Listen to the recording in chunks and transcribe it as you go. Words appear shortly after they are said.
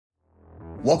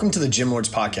Welcome to the Gym Lords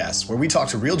Podcast, where we talk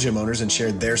to real gym owners and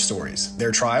share their stories,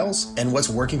 their trials, and what's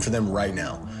working for them right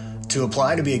now. To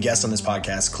apply to be a guest on this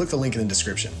podcast, click the link in the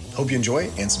description. Hope you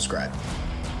enjoy and subscribe.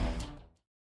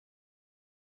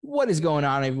 What is going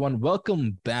on, everyone?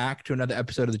 Welcome back to another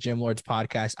episode of the Gym Lords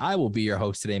Podcast. I will be your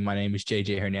host today. My name is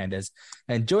JJ Hernandez,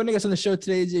 and joining us on the show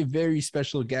today is a very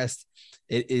special guest.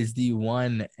 It is the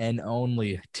one and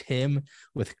only Tim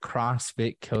with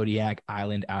CrossFit Kodiak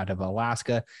Island out of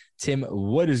Alaska. Tim,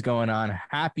 what is going on?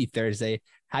 Happy Thursday.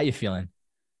 How you feeling?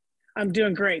 I'm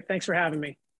doing great. Thanks for having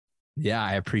me. Yeah,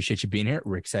 I appreciate you being here.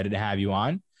 We're excited to have you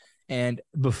on. And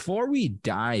before we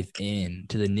dive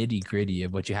into the nitty gritty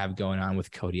of what you have going on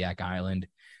with Kodiak Island,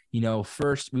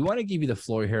 first we want to give you the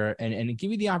floor here and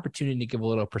give you the opportunity to give a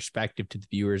little perspective to the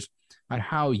viewers on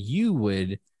how you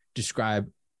would describe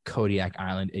Kodiak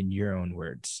Island in your own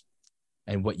words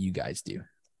and what you guys do.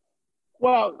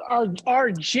 Well, our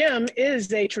gym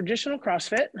is a traditional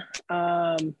CrossFit.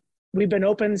 We've been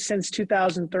open since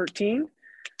 2013.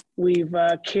 We've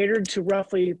catered to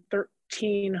roughly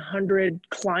 1,300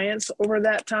 clients over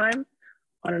that time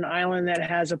on an island that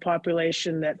has a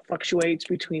population that fluctuates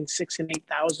between 6,000 and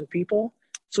 8,000 people.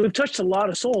 So we've touched a lot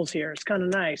of souls here. It's kind of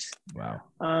nice. Wow.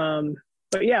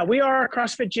 But yeah, we are a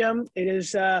CrossFit gym. It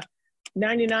is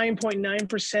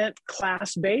 99.9%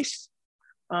 class-based.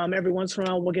 Every once in a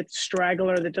while, we'll get the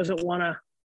straggler that doesn't want to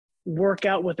work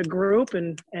out with a group,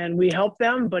 and we help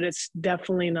them, but it's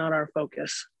definitely not our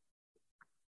focus.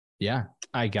 Yeah,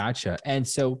 I gotcha. And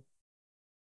so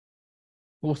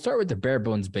we'll start with the bare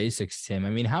bones basics, Tim.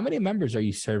 I mean, how many members are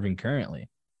you serving currently?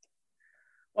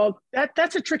 Well,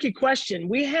 that's a tricky question.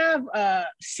 We have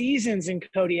seasons in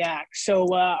Kodiak.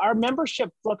 So our membership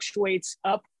fluctuates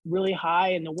up really high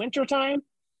in the wintertime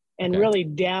and really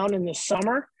down in the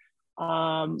summer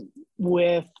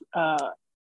with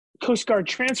Coast Guard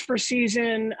transfer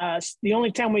season. The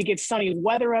only time we get sunny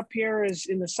weather up here is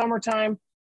in the summertime.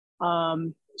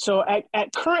 So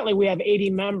at currently we have 80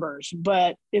 members,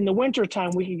 but in the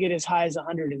wintertime we could get as high as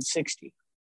 160.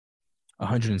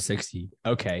 160.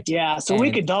 Okay. Yeah. So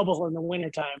we could double in the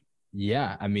wintertime.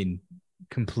 Yeah. I mean,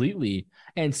 completely.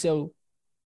 And so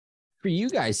for you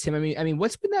guys, Tim, I mean,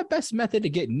 what's been that best method to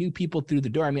get new people through the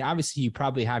door? I mean, obviously you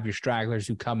probably have your stragglers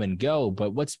who come and go,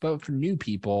 but what's about for new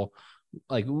people?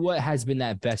 Like, what has been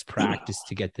that best practice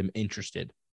to get them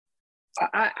interested?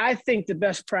 I think the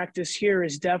best practice here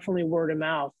is definitely word of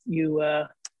mouth.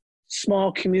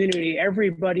 Small community,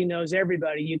 everybody knows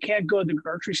everybody. You can't go to the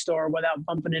grocery store without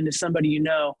bumping into somebody you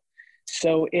know.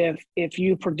 So if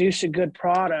you produce a good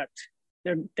product,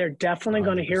 they're definitely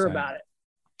going to hear about it.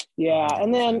 Yeah,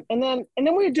 and then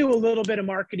we do a little bit of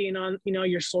marketing on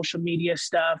your social media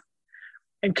stuff.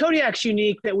 And Kodiak's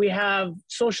unique that we have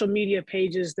social media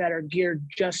pages that are geared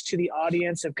just to the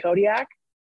audience of Kodiak,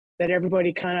 that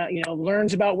everybody kind of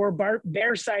learns about where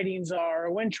bear sightings are,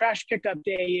 or when trash pickup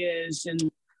day is, and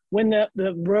when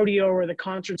the rodeo or the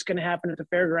concert's going to happen at the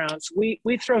fairgrounds. We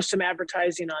throw some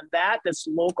advertising on that's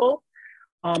local,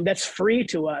 that's free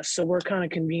to us. So we're kind of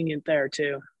convenient there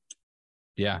too.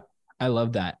 Yeah, I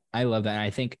love that. And I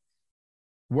think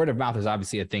word of mouth is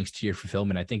obviously a thanks to your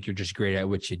fulfillment. I think you're just great at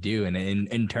what you do. And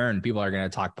in turn, people are going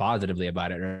to talk positively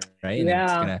about it, right? And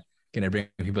yeah. It's going to bring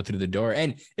people through the door.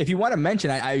 And if you want to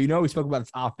mention, we spoke about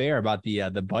this off air about the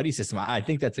buddy system. I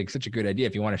think that's such a good idea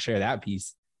if you want to share that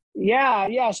piece.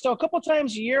 Yeah. So a couple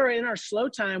times a year in our slow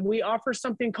time, we offer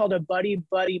something called a buddy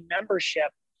membership.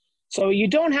 So you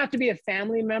don't have to be a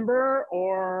family member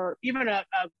or even a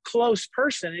close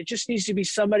person. It just needs to be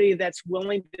somebody that's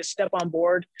willing to step on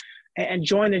board and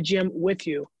join the gym with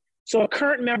you. So a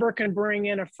current member can bring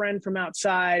in a friend from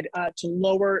outside to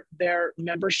lower their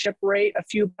membership rate a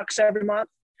few bucks every month,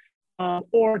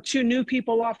 or two new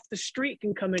people off the street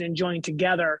can come in and join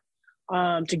together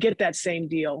to get that same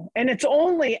deal. And it's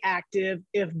only active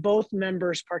if both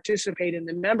members participate in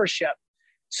the membership.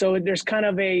 So there's kind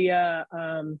of a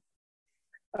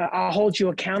I'll hold you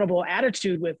accountable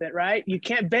attitude with it, right? You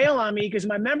can't bail on me because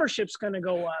my membership's going to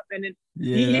go up. And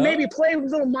you maybe play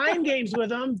little mind games with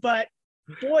them, but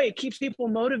boy, it keeps people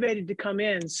motivated to come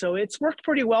in. So it's worked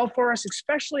pretty well for us,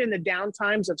 especially in the down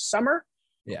times of summer.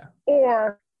 Yeah.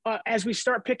 Or as we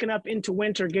start picking up into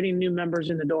winter, getting new members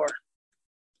in the door.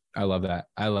 I love that.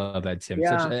 Tim.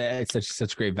 Yeah.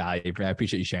 Such great value. I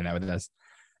appreciate you sharing that with us.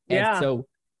 And yeah. So,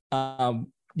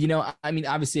 I mean,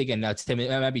 obviously, again, now, Tim, it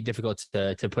might be difficult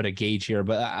to put a gauge here,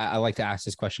 but I like to ask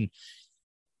this question.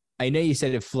 I know you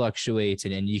said it fluctuates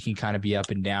and you can kind of be up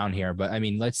and down here, but I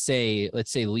mean, let's say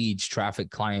leads,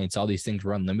 traffic, clients, all these things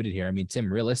were unlimited here. I mean,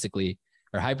 Tim, realistically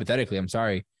or hypothetically, I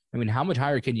mean, how much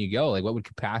higher can you go? Like, what would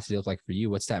capacity look like for you?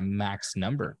 What's that max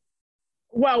number?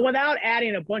 Well, without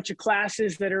adding a bunch of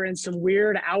classes that are in some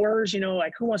weird hours,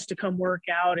 like who wants to come work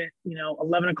out at,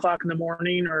 11 o'clock in the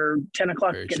morning or 10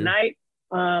 o'clock Very at true. night.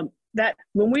 That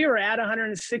when we were at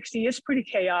 160, it's pretty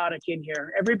chaotic in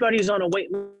here. Everybody's on a wait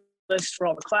list for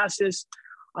all the classes.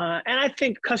 And I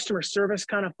think customer service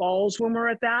kind of falls when we're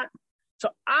at that. So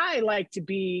I like to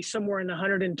be somewhere in the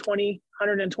 120,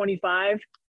 125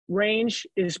 range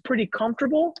is pretty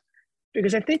comfortable,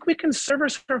 because I think we can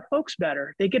service our folks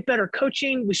better. They get better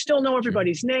coaching. We still know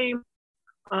everybody's name.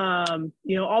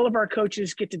 All of our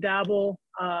coaches get to dabble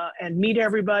and meet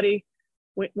everybody.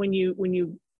 When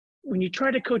you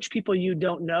try to coach people you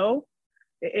don't know,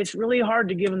 it's really hard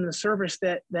to give them the service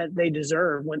that they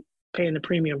deserve when paying the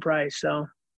premium price. So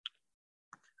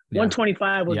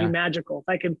 125 would be magical.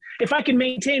 If I can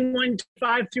maintain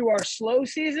 125 through our slow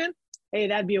season, hey,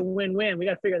 that'd be a win-win. We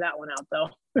got to figure that one out, though.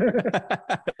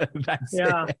 That's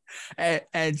it.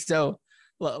 And so,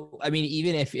 well, I mean,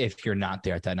 even if you're not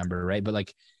there at that number, right? But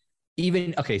like, so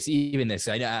even this,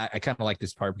 I kind of like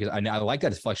this part because I like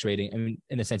that it's fluctuating. I mean,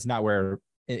 in a sense, not where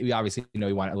we obviously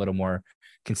we want a little more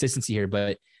consistency here,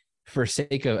 but for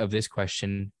sake of this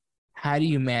question, how do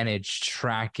you manage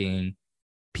tracking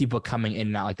people coming in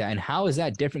and out like that? And how is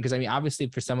that different? Because I mean, obviously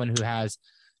for someone who has,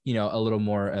 a little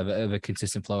more of a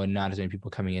consistent flow and not as many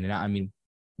people coming in and out, I mean,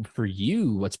 for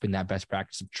you, what's been that best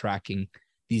practice of tracking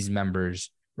these members,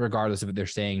 regardless of what they're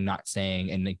saying, not saying,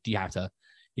 and like, do you have to,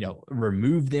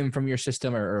 remove them from your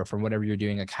system or from whatever you're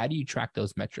doing? Like, how do you track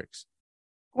those metrics?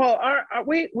 Well,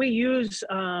 we use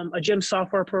a gym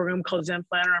software program called Zen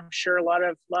Planner. I'm sure a lot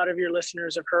of your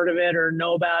listeners have heard of it or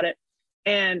know about it,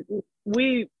 and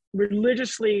we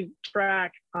religiously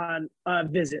track on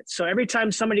visits. So every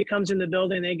time somebody comes in the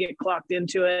building, they get clocked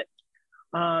into it.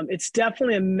 It's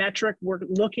definitely a metric we're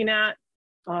looking at.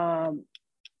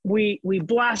 We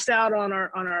blast out on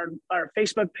our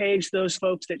Facebook page those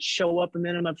folks that show up a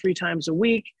minimum of 3 times a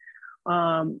week.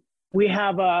 We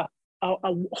have a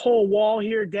whole wall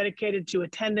here dedicated to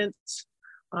attendance.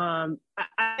 I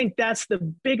think that's the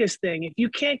biggest thing. If you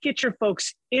can't get your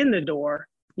folks in the door,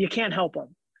 you can't help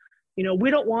them.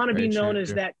 We don't want to be known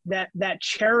as that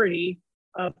charity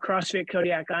of CrossFit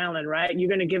Kodiak Island, right? You're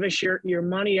going to give us your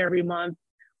money every month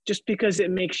just because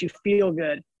it makes you feel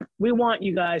good. We want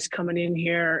you guys coming in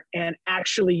here and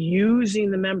actually using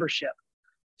the membership.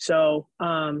 So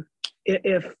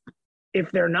if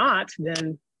they're not,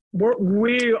 then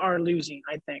we are losing,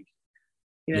 I think.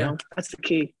 That's the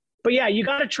key. But yeah, you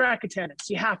got to track attendance.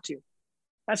 You have to.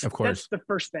 That's the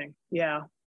first thing. Yeah.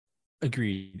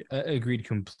 Agreed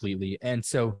completely. And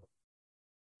so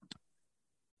I'm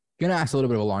going to ask a little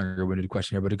bit of a longer-winded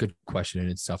question here, but a good question in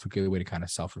itself, a good way to kind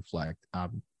of self-reflect.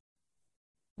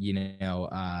 In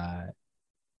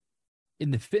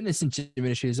the fitness and gym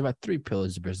industry, there's about 3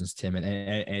 pillars of business, Tim, and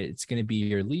it's going to be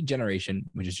your lead generation,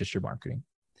 which is just your marketing,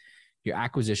 your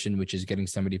acquisition, which is getting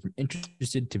somebody from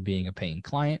interested to being a paying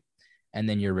client, and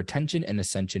then your retention and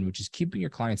ascension, which is keeping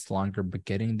your clients longer, but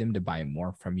getting them to buy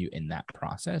more from you in that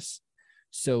process.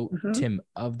 So, Tim,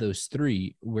 of those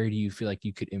 3, where do you feel like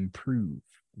you could improve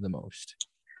the most?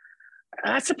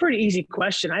 That's a pretty easy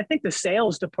question. I think the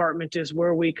sales department is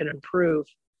where we can improve.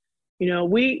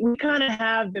 We kind of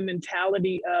have the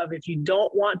mentality of, if you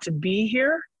don't want to be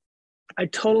here, I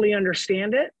totally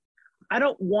understand it. I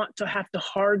don't want to have to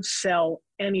hard sell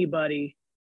anybody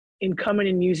in coming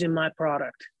and using my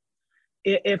product.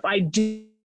 If I do,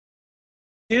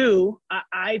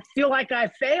 I feel like I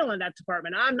fail in that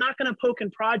department. I'm not going to poke and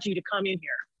prod you to come in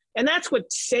here. And that's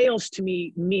what sales to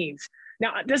me means.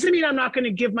 Now, it doesn't mean I'm not going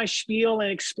to give my spiel and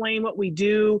explain what we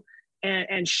do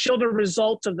and show the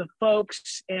results of the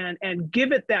folks and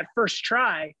give it that first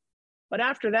try. But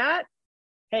after that,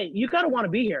 hey, you got to want to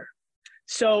be here.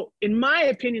 So in my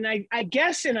opinion, I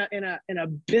guess in a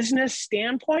business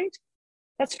standpoint,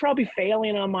 that's probably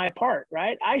failing on my part,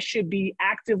 right? I should be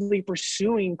actively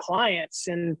pursuing clients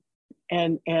and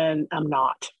I'm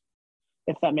not,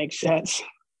 if that makes sense.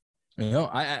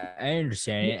 I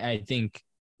understand. I think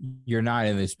you're not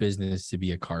in this business to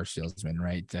be a car salesman,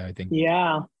 right? I think,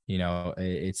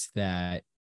 it's that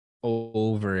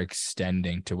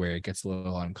overextending to where it gets a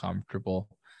little uncomfortable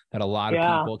that a lot of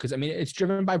people, because I mean, it's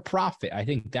driven by profit. I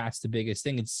think that's the biggest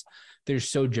thing. They're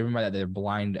so driven by that. They're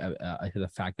blind to the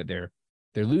fact that they're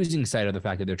losing sight of the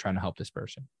fact that they're trying to help this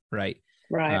person. Right.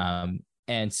 Right.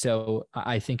 And so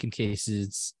I think in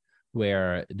cases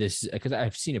where this, because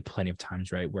I've seen it plenty of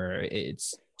times, right, where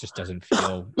it's just doesn't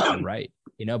feel right,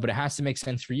 but it has to make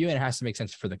sense for you and it has to make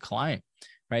sense for the client.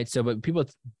 Right. So, but people,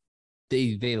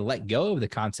 they let go of the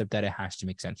concept that it has to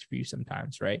make sense for you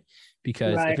sometimes. Right.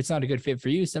 Because if it's not a good fit for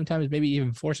you, sometimes maybe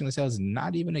even forcing the sale is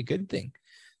not even a good thing.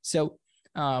 So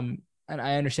And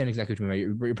I understand exactly what you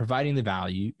mean. You're providing the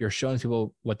value. You're showing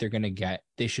people what they're going to get.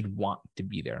 They should want to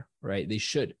be there, right? They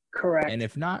should. Correct. And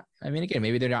if not, I mean, again,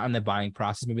 maybe they're not in the buying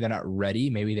process. Maybe they're not ready.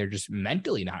 Maybe they're just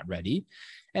mentally not ready.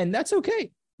 And that's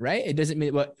okay, right? It doesn't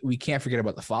mean what we can't forget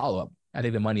about the follow-up. I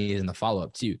think the money is in the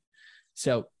follow-up too.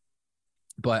 So,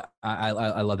 but I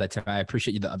love that, Tim. I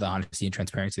appreciate you the honesty and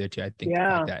transparency there too. I think the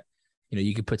fact that,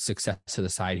 you could put success to the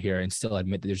side here and still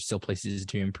admit that there's still places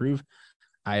to improve.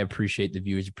 I appreciate the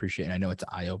viewers appreciate, and I know it's an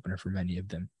eye opener for many of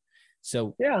them.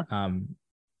 So,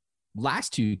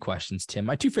 last two questions, Tim,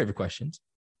 my two favorite questions.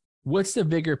 What's the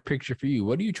bigger picture for you?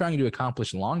 What are you trying to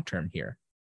accomplish long-term here?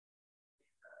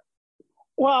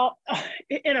 Well,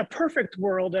 in a perfect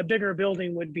world, a bigger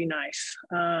building would be nice.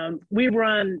 We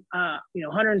run,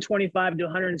 125 to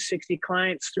 160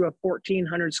 clients through a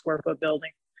 1,400 square foot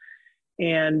building.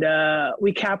 And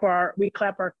we clap our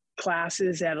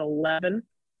classes at 11.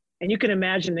 And you can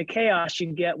imagine the chaos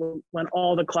you get when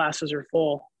all the classes are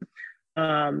full.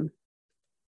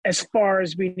 As far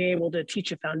as being able to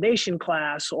teach a foundation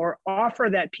class or offer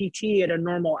that PT at a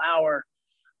normal hour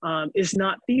is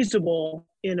not feasible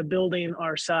in a building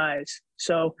our size.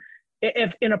 So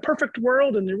if in a perfect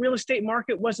world and the real estate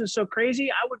market wasn't so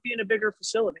crazy, I would be in a bigger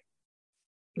facility.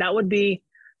 That would be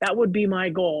my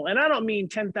goal. And I don't mean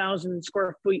 10,000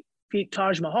 square feet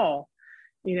Taj Mahal,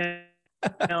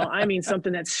 I mean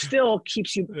something that still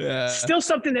keeps you, still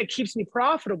something that keeps me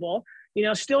profitable,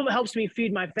 still helps me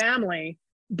feed my family,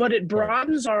 but it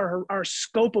broadens our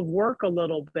scope of work a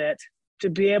little bit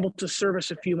to be able to service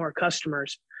a few more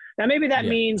customers. Now, maybe that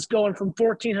means going from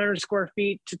 1,400 square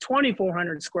feet to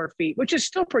 2,400 square feet, which is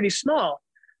still pretty small.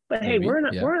 But hey, we're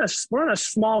in a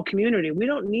small community. We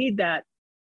don't need that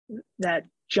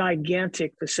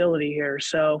gigantic facility here.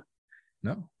 So.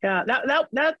 No. Yeah,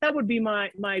 that would be my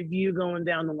view going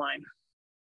down the line.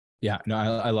 Yeah, no,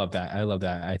 I love that. I love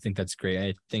that. I think that's great.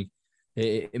 I think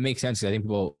it makes sense. I think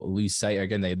people lose sight.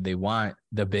 Again, they want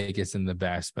the biggest and the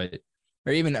best,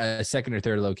 or even a second or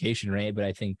third location, right? But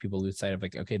I think people lose sight of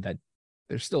that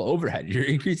there's still overhead. You're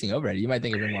increasing overhead. You might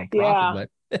think you're more profit,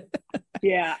 but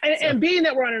yeah. And being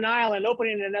that we're on an island,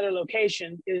 opening another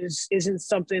location isn't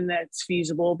something that's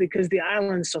feasible because the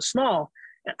island's so small.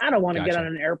 I don't want to get on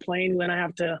an airplane when I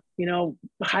have to,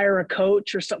 hire a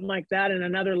coach or something like that in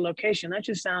another location. That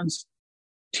just sounds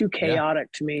too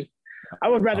chaotic to me. I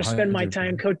would rather spend my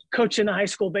time coaching a high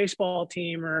school baseball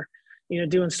team or,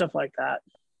 doing stuff like that.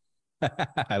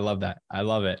 I love that. I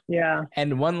love it. Yeah.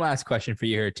 And one last question for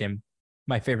you here, Tim.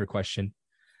 My favorite question.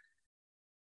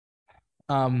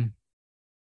 If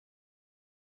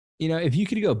you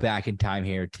could go back in time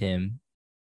here, Tim,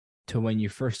 to when you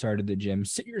first started the gym,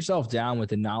 sit yourself down with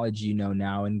the knowledge you know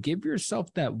now and give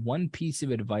yourself that one piece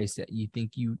of advice that you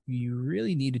think you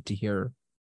really needed to hear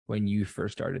when you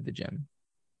first started the gym.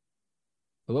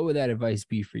 But what would that advice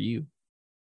be for you?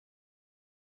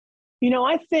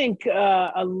 I think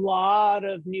a lot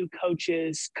of new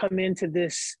coaches come into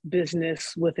this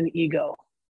business with an ego.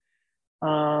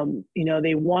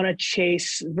 They want to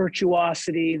chase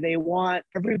virtuosity. They want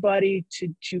everybody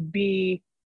to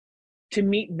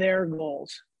meet their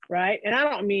goals, right? And I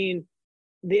don't mean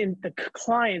the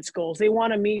client's goals. They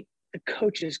want to meet the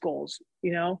coach's goals,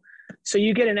 So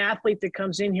you get an athlete that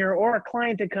comes in here or a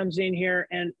client that comes in here,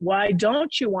 and why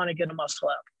don't you want to get a muscle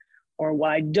up? Or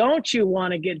why don't you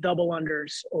want to get double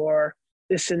unders or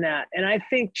this and that? And I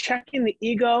think checking the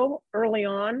ego early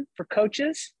on for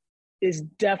coaches is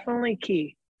definitely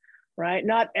key, right?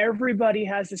 Not everybody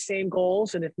has the same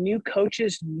goals. And if new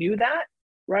coaches knew that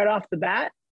right off the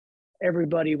bat,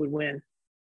 everybody would win.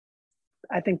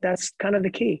 I think that's kind of the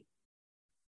key.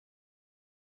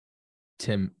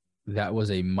 Tim, that was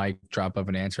a mic drop of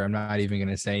an answer. I'm not even going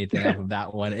to say anything off of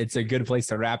that one. It's a good place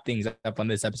to wrap things up on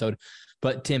this episode.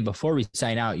 But Tim, before we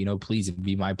sign out, please, it'd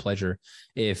be my pleasure.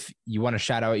 If you want to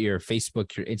shout out your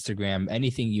Facebook, your Instagram,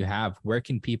 anything you have, where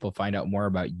can people find out more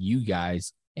about you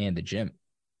guys and the gym?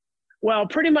 Well,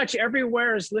 pretty much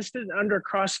everywhere is listed under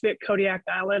CrossFit Kodiak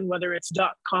Island, whether it's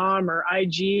 .com or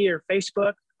IG or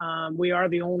Facebook. We are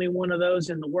the only one of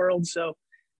those in the world. So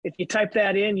if you type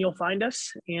that in, you'll find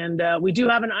us. And we do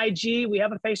have an IG. We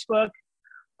have a Facebook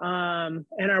and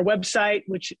our website,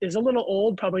 which is a little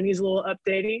old, probably needs a little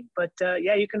updating. But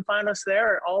you can find us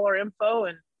there, all our info.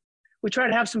 And we try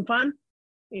to have some fun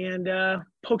and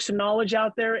poke some knowledge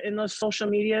out there in those social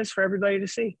medias for everybody to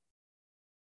see.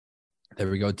 There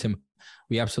we go, Tim.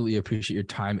 We absolutely appreciate your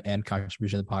time and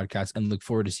contribution to the podcast and look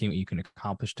forward to seeing what you can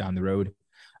accomplish down the road.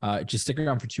 Just stick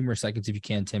around for 2 more seconds if you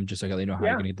can, Tim, just so I can let you know how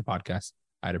you're going to get the podcast.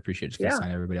 I'd appreciate it. Just going to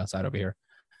sign everybody else out over here.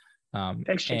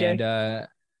 Thanks, JJ.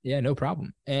 And no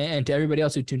problem. And to everybody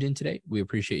else who tuned in today, we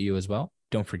appreciate you as well.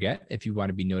 Don't forget, if you want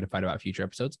to be notified about future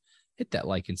episodes, hit that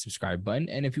like and subscribe button.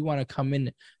 And if you want to come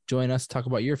and join us, talk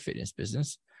about your fitness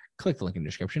business, click the link in the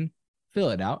description, fill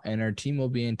it out, and our team will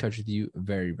be in touch with you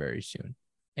very, very soon.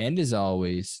 And as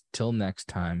always, till next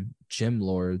time, Gym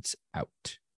Lords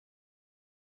out.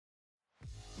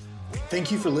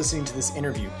 Thank you for listening to this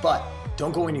interview, but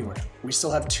don't go anywhere. We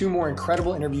still have 2 more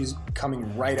incredible interviews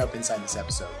coming right up inside this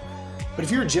episode. But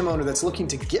if you're a gym owner that's looking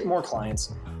to get more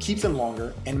clients, keep them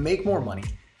longer, and make more money,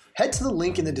 head to the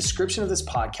link in the description of this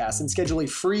podcast and schedule a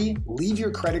free leave your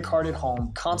credit card at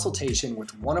home consultation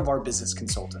with one of our business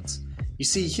consultants. You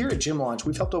see, here at Gym Launch,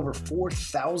 we've helped over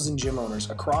 4,000 gym owners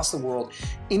across the world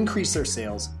increase their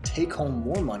sales, take home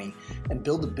more money, and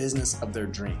build the business of their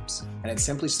dreams. And it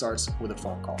simply starts with a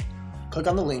phone call. Click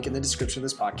on the link in the description of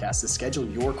this podcast to schedule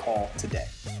your call today.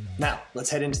 Now, let's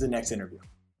head into the next interview.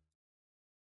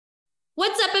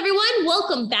 What's up, everyone?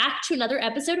 Welcome back to another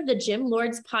episode of the Gym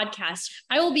Lords podcast.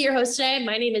 I will be your host today.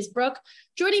 My name is Brooke.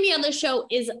 Joining me on the show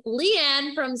is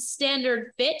Leann from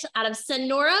Standard Fit out of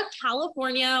Sonora,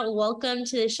 California. Welcome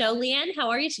to the show, Leann. How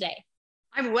are you today?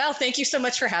 I'm well. Thank you so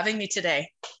much for having me today.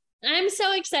 I'm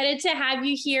so excited to have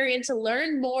you here and to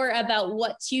learn more about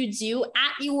what you do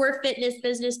at your fitness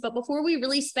business. But before we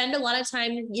really spend a lot of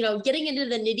time, getting into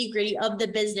the nitty-gritty of the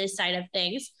business side of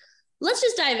things, let's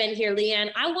just dive in here, Leann.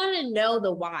 I want to know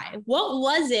the why. What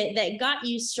was it that got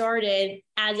you started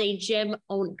as a gym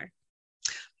owner?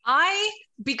 I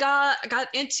got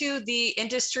into the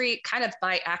industry kind of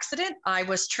by accident. I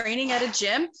was training at a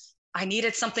gym. I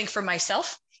needed something for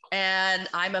myself. And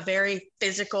I'm a very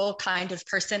physical kind of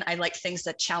person. I like things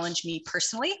that challenge me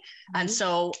personally. Mm-hmm. And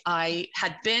so I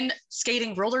had been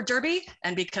skating roller derby,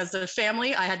 and because of the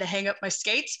family, I had to hang up my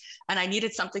skates, and I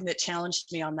needed something that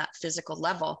challenged me on that physical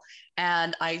level.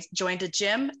 And I joined a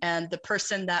gym, and the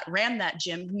person that ran that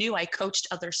gym knew I coached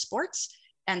other sports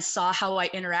and saw how I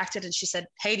interacted. And she said,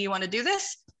 "Hey, do you want to do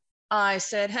this?" I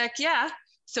said, "Heck yeah."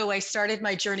 So I started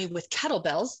my journey with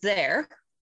kettlebells there.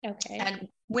 Okay. And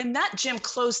when that gym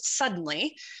closed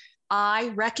suddenly, I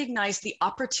recognized the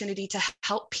opportunity to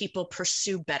help people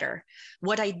pursue better.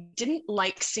 What I didn't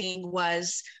like seeing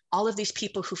was all of these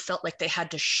people who felt like they had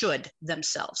to should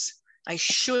themselves. I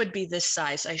should be this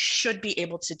size. I should be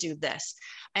able to do this.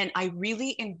 And I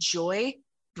really enjoy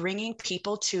bringing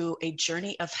people to a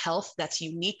journey of health that's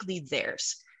uniquely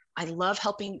theirs. I love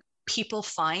helping people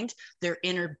find their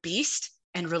inner beast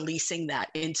and releasing that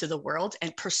into the world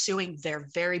and pursuing their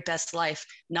very best life,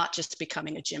 not just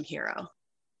becoming a gym hero.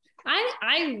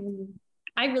 I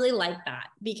really like that,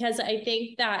 because I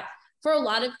think that for a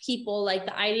lot of people, like,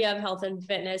 the idea of health and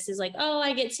fitness is like, oh,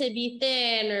 I get to be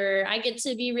thin, or I get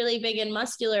to be really big and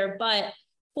muscular. But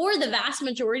for the vast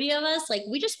majority of us, like,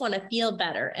 we just want to feel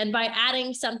better. And by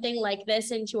adding something like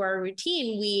this into our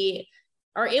routine, we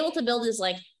are able to build this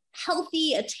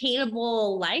healthy,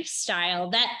 attainable lifestyle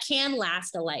that can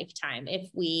last a lifetime if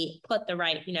we put the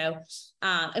right,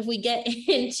 if we get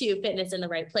into fitness in the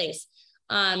right place.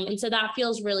 And so that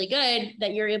feels really good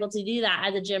that you're able to do that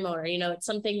as a gym owner. It's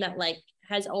something that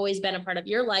has always been a part of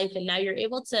your life, and now you're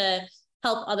able to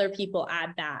help other people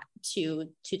add that to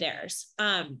theirs.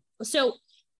 So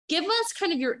give us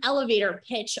kind of your elevator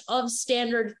pitch of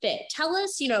Standard Fit. Tell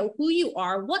us, who you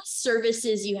are, what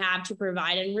services you have to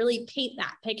provide, and really paint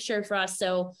that picture for us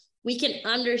so we can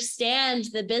understand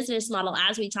the business model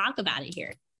as we talk about it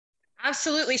here.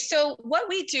 Absolutely. So what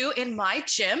we do in my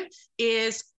gym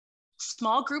is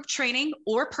small group training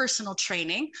or personal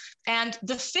training. And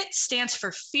the FIT stands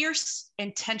for fierce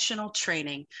intentional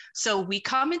training. So we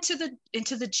come into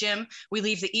the gym, we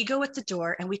leave the ego at the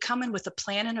door, and we come in with a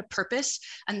plan and a purpose.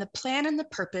 And the plan and the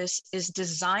purpose is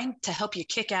designed to help you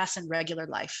kick ass in regular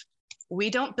life. We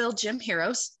don't build gym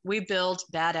heroes, we build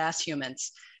badass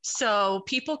humans. So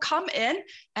people come in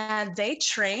and they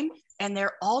train, and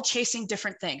they're all chasing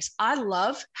different things. I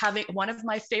love having one of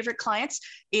my favorite clients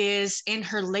is in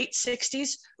her late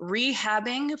 60s,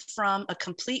 rehabbing from a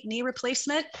complete knee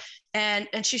replacement, and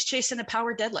she's chasing a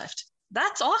power deadlift.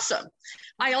 That's awesome.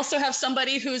 I also have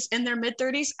somebody who's in their mid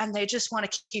 30s and they just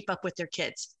want to keep up with their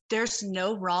kids. There's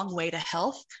no wrong way to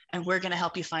health, and we're going to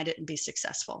help you find it and be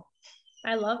successful.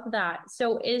 I love that.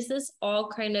 So is this all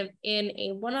kind of in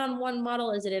a one-on-one model?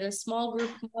 Is it in a small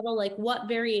group model? Like, what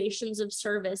variations of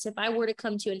service, if I were to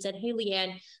come to you and said, "Hey,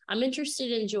 Leann, I'm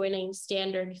interested in joining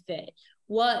Standard Fit,"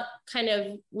 what kind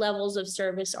of levels of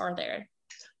service are there?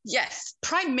 Yes,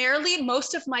 primarily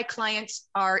most of my clients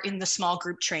are in the small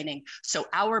group training. So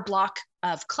our block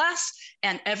of class,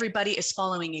 and everybody is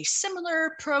following a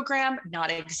similar program,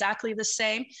 not exactly the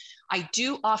same. I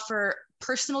do offer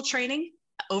personal training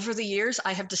over the years,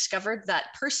 I have discovered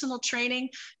that personal training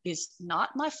is not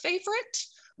my favorite,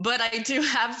 but I do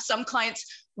have some clients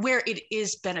where it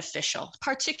is beneficial,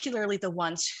 particularly the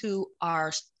ones who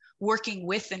are working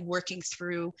with and working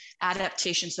through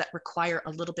adaptations that require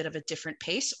a little bit of a different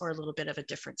pace or a little bit of a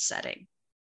different setting.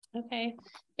 Okay.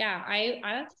 Yeah.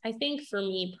 I think for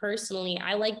me personally,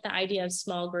 I like the idea of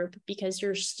small group because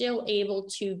you're still able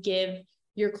to give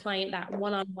your client that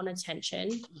one-on-one attention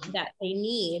that they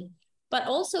need, but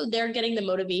also they're getting the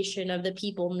motivation of the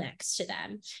people next to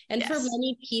them. And for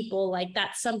many people, like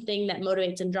that's something that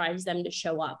motivates and drives them to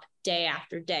show up day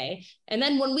after day. And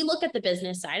then when we look at the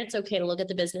business side, it's okay to look at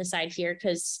the business side here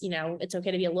because, you know, it's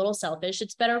okay to be a little selfish.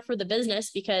 It's better for the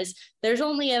business because there's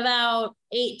only about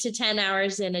 8 to 10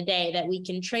 hours in a day that we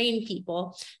can train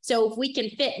people. So if we can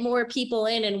fit more people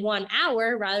in 1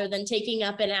 hour rather than taking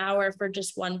up an hour for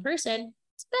just one person,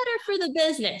 it's better for the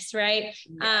business, right?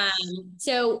 Yes.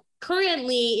 So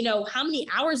currently, you know, how many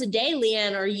hours a day,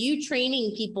 Leann, are you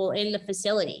training people in the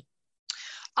facility?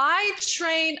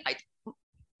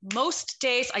 Most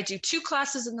days I do 2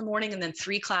 classes in the morning and then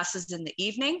 3 classes in the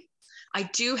evening. I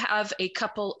do have a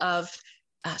couple of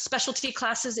specialty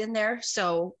classes in there.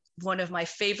 So one of my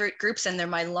favorite groups, and they're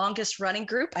my longest running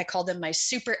group, I call them my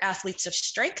super athletes of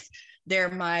strength.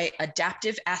 They're my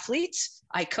adaptive athletes.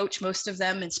 I coach most of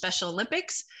them in Special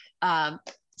Olympics.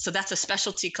 So that's a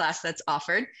specialty class that's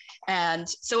offered. And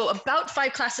so about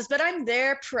 5 classes, but I'm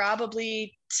there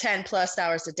probably 10 plus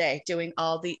hours a day doing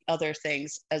all the other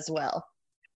things as well.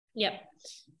 Yep.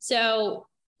 So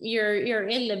you're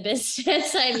in the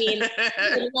business. I mean,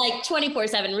 like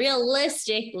 24/7,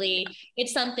 realistically,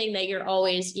 it's something that you're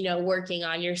always, you know, working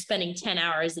on. You're spending 10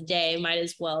 hours a day, might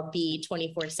as well be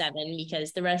 24/7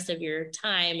 because the rest of your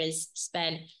time is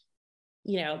spent,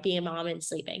 you know, being a mom and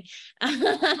sleeping.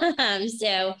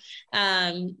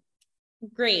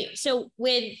 Great. So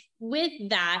with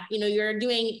that, you know, you're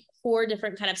doing 4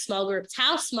 different kind of small groups.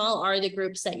 How small are the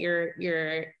groups that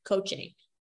you're coaching?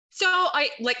 So I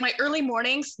like my early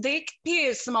mornings, they can be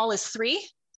as small as 3.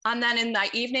 And then in my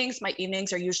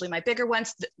evenings are usually my bigger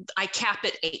ones. I cap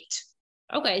at 8.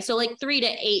 Okay. So like 3 to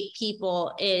 8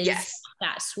 people is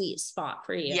that sweet spot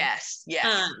for you. Yes.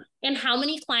 And how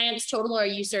many clients total are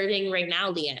you serving right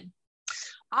now, Leann?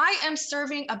 I am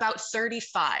serving about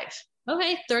 35.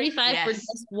 Okay. 35 for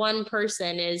just one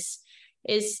person is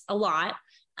a lot.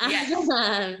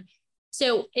 Yes.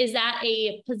 So is that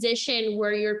a position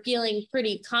where you're feeling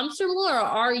pretty comfortable, or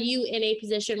are you in a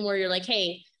position where you're like,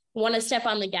 hey, I want to step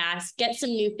on the gas, get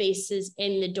some new faces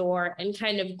in the door and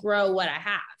kind of grow what I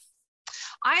have?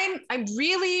 I'm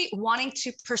really wanting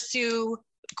to pursue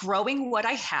growing what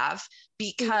I have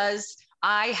because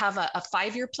I have a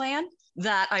 5-year plan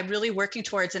that I'm really working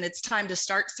towards, and it's time to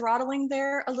start throttling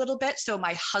there a little bit. So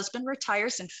my husband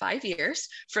retires in 5 years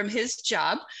from his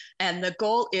job, and the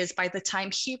goal is by the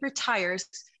time he retires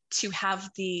to have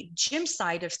the gym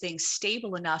side of things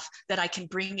stable enough that I can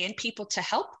bring in people to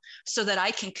help so that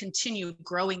I can continue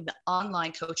growing the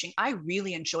online coaching. I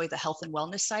really enjoy the health and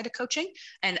wellness side of coaching,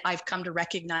 and I've come to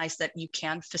recognize that you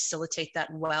can facilitate that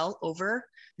well over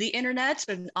the internet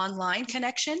and online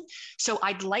connection. So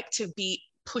I'd like to be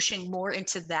pushing more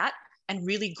into that and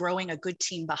really growing a good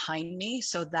team behind me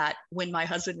so that when my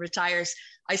husband retires,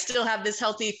 I still have this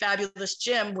healthy, fabulous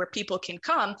gym where people can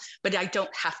come, but I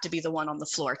don't have to be the one on the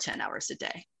floor 10 hours a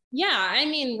day. Yeah. I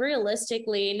mean,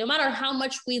 realistically, no matter how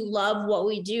much we love what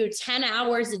we do, 10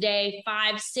 hours a day,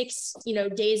 5, 6,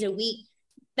 days a week,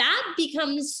 that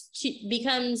becomes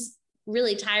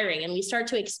really tiring. And we start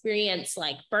to experience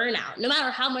like burnout, no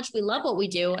matter how much we love what we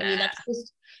do. I mean, that's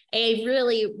just a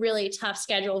really, really tough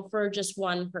schedule for just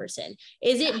one person.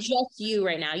 Is it just you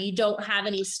right now? You don't have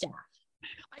any staff?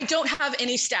 I don't have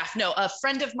any staff. No, a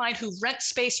friend of mine who rents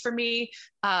space for me,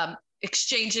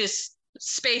 exchanges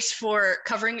space for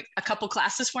covering a couple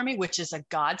classes for me, which is a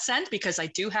godsend because I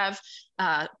do have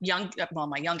my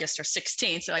youngest are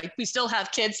 16. So we still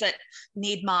have kids that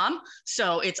need mom.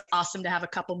 So it's awesome to have a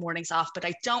couple mornings off, but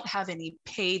I don't have any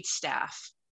paid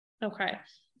staff. Okay.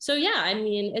 So yeah, I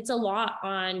mean, it's a lot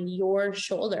on your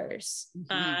shoulders.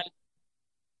 Mm-hmm.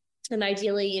 And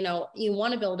ideally, you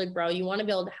want to be able to grow, you want to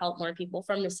be able to help more people.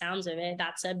 From the sounds of it,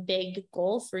 that's a big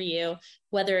goal for you,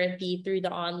 whether it be through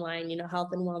the online, health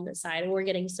and wellness side, or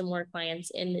getting some more clients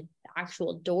in the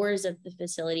actual doors of the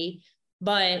facility.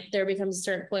 But there becomes a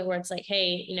certain point where it's like,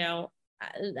 hey,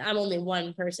 I'm only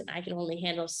one person. I can only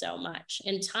handle so much.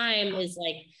 And time is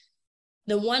like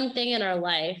the one thing in our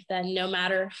life that no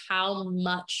matter how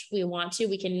much we want to,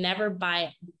 we can never buy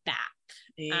it back.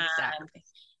 Exactly.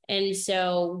 And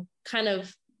so kind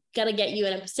of got to get you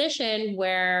in a position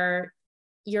where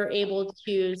you're able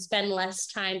to spend less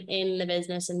time in the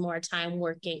business and more time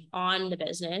working on the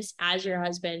business as your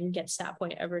husband gets to that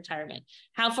point of retirement.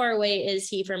 How far away is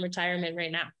he from retirement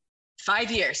right now?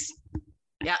 5 years.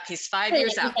 Yeah, he's 5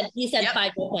 years out. You said yep.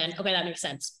 5-year plan. Okay, that makes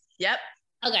sense. Yep.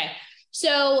 Okay.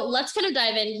 So let's kind of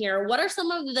dive in here. What are some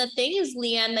of the things,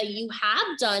 Leann, that you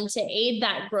have done to aid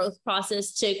that growth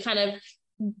process to kind of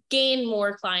gain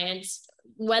more clients,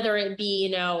 whether it be, you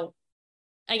know,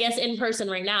 I guess in person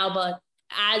right now, but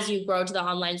as you grow to the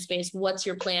online space, what's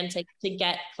your plan to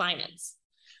get clients?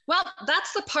 Well,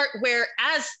 that's the part where,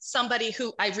 as somebody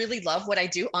who I really love what I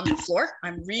do on the floor,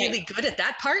 I'm really good at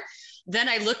that part. Then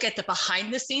I look at the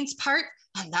behind the scenes part,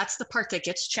 and that's the part that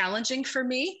gets challenging for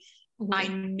me. Mm-hmm. I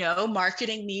know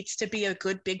marketing needs to be a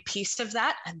good big piece of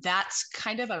that. And that's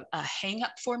kind of a hang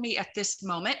up for me at this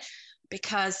moment,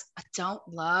 because I don't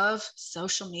love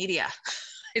social media.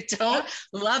 I don't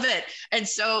love it. And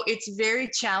so it's very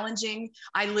challenging.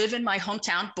 I live in my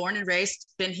hometown, born and raised,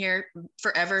 been here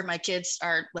forever. My kids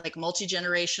are like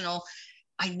multi-generational.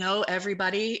 I know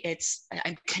everybody.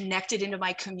 I'm connected into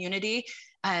my community.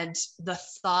 And the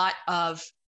thought of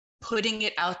putting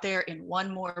it out there in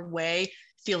one more way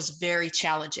feels very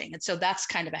challenging. And so that's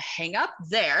kind of a hang up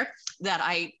there that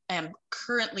I am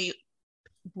currently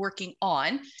working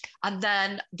on. And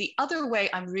then the other way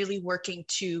I'm really working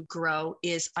to grow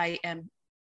is I am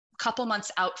a couple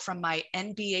months out from my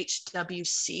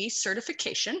NBHWC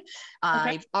certification. Okay.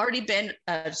 I've already been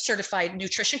a certified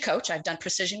nutrition coach. I've done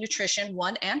precision nutrition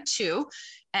 1 and 2.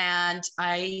 And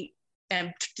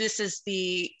this is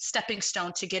the stepping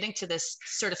stone to getting to this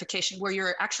certification, where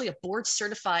you're actually a board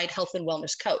certified health and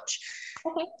wellness coach.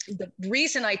 Okay. The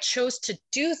reason I chose to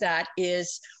do that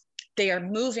is they are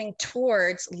moving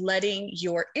towards letting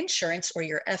your insurance or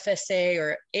your FSA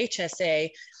or HSA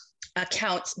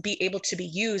accounts be able to be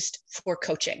used for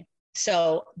coaching.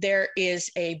 So there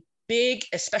is a big,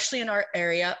 especially in our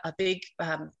area, a big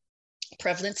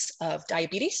prevalence of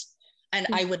diabetes. And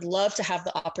I would love to have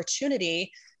the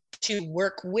opportunity to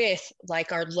work with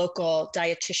like our local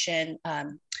dietitian,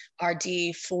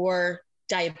 RD for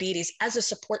diabetes as a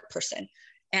support person.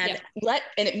 And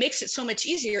and it makes it so much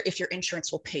easier if your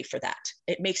insurance will pay for that.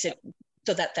 It makes it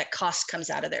so that that cost comes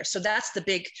out of there. So that's the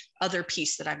big other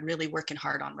piece that I'm really working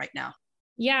hard on right now.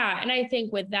 Yeah. And I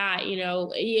think with that, you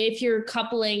know, if you're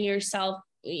coupling yourself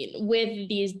with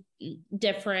these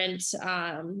different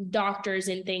doctors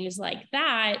and things like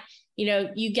that, you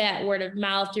know, you get word of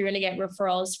mouth, you're going to get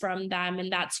referrals from them.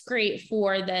 And that's great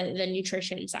for the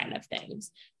nutrition side of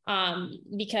things.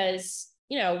 Because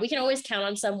you know, we can always count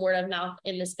on some word of mouth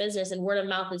in this business, and word of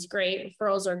mouth is great.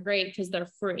 Referrals are great because they're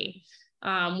free.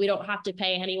 We don't have to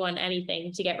pay anyone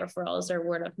anything to get referrals or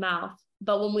word of mouth.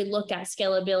 But when we look at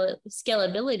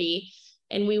scalability,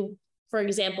 and we, for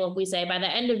example, if we say by the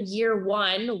end of year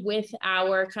 1 with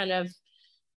our kind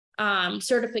of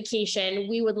certification,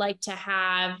 we would like to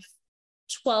have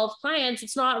 12 clients,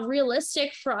 it's not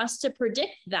realistic for us to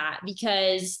predict that,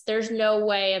 because there's no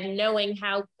way of knowing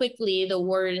how quickly the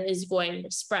word is going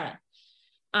to spread.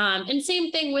 And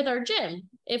same thing with our gym.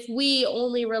 If we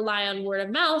only rely on word of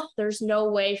mouth, there's no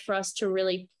way for us to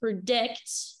really predict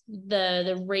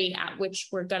the rate at which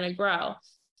we're going to grow.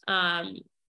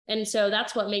 And so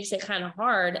that's what makes it kind of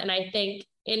hard. And I think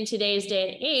in today's day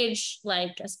and age,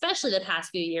 like especially the past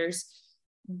few years,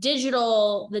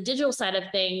 the digital side of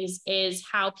things is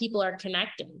how people are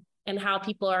connecting and how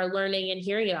people are learning and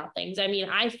hearing about things. I mean,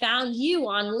 I found you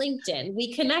on LinkedIn.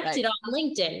 We connected on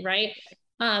LinkedIn, right?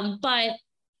 But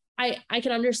I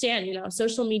can understand, you know,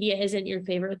 social media isn't your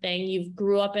favorite thing. You've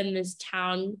grew up in this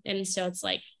town. And so it's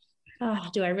like, oh,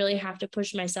 do I really have to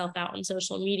push myself out on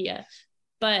social media?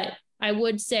 But I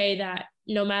would say that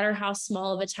no matter how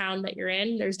small of a town that you're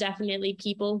in, there's definitely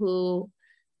people who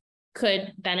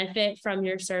could benefit from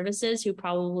your services who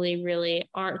probably really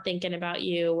aren't thinking about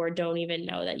you or don't even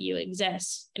know that you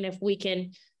exist. And if we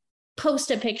can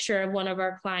post a picture of one of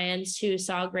our clients who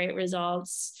saw great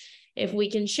results, if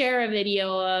we can share a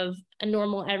video of a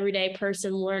normal everyday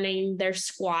person learning their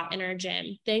squat in our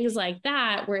gym, things like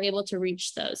that, we're able to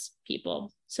reach those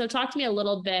people. So talk to me a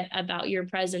little bit about your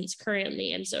presence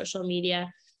currently in social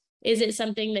media. Is it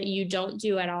something that you don't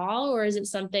do at all? Or is it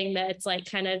something that's like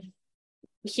kind of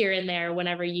here and there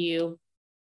whenever you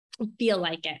feel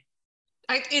like it?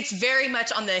 It's very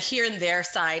much on the here and there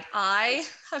side. I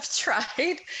have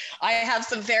tried. I have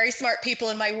some very smart people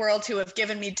in my world who have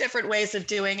given me different ways of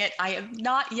doing it. I have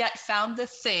not yet found the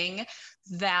thing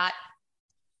that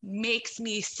makes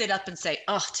me sit up and say,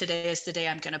 oh, today is the day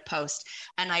I'm going to post.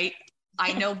 And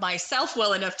I know myself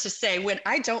well enough to say when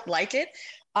I don't like it,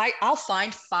 I'll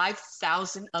find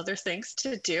 5,000 other things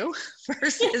to do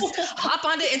versus hop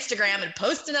onto Instagram and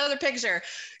post another picture.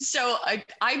 So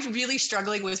I'm really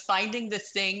struggling with finding the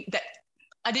thing that,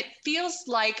 and it feels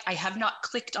like I have not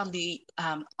clicked on the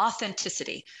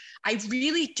authenticity. I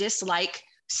really dislike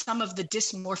some of the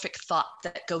dysmorphic thought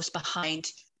that goes behind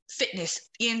fitness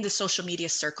in the social media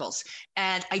circles.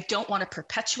 And I don't want to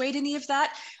perpetuate any of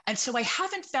that. And so I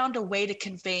haven't found a way to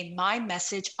convey my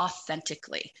message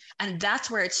authentically. And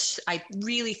that's where I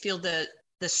really feel the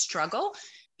struggle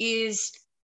is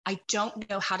I don't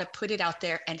know how to put it out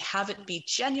there and have it be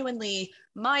genuinely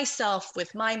myself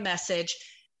with my message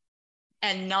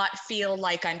and not feel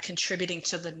like I'm contributing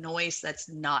to the noise that's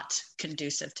not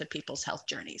conducive to people's health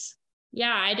journeys.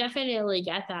 Yeah, I definitely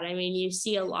get that. I mean, you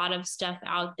see a lot of stuff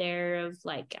out there of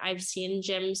like, I've seen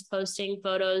gyms posting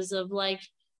photos of like,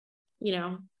 you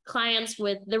know, clients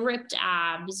with the ripped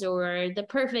abs or the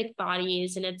perfect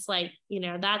bodies. And it's like, you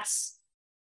know, that's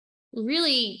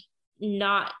really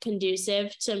not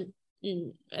conducive to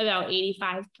about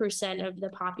 85% of the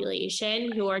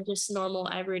population who are just normal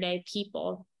everyday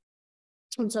people.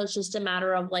 And so it's just a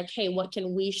matter of like, hey, what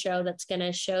can we show that's going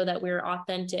to show that we're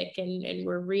authentic and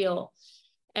we're real?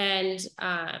 And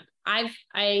I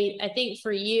think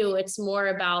for you, it's more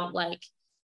about like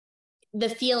the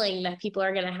feeling that people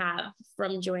are going to have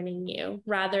from joining you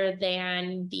rather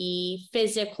than the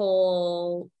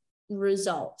physical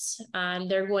results.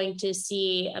 They're going to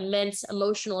see immense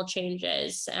emotional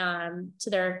changes to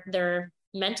their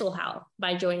mental health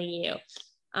by joining you.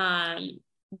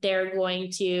 They're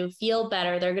going to feel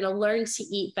better. They're going to learn to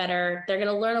eat better. They're going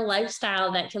to learn a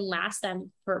lifestyle that can last them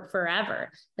for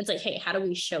forever. It's like, hey, how do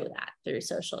we show that through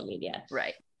social media?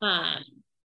 Right. I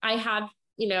have,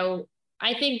 you know,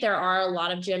 I think there are a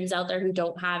lot of gyms out there who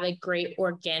don't have a great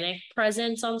organic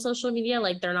presence on social media.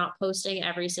 Like they're not posting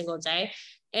every single day.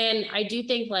 And I do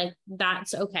think like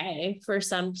that's okay for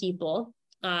some people.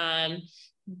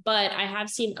 But I have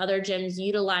seen other gyms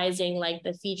utilizing like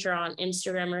the feature on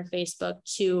Instagram or Facebook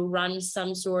to run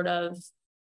some sort of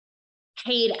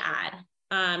paid ad.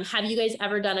 Have you guys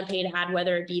ever done a paid ad,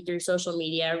 whether it be through social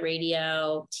media,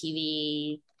 radio,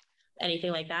 TV,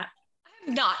 anything like that? I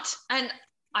have not. And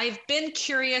I've been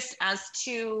curious as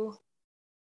to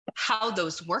how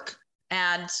those work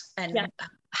and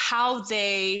how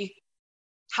they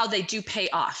do pay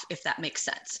off, if that makes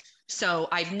sense. So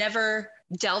I've never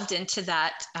delved into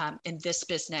that in this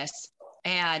business.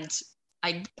 And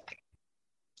I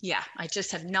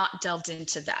just have not delved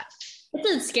into that. It's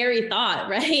a scary thought,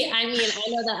 right? I mean, I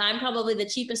know that I'm probably the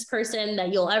cheapest person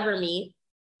that you'll ever meet.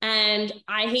 And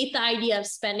I hate the idea of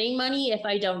spending money if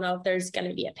I don't know if there's going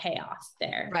to be a payoff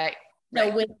there. Right.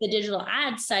 So with the digital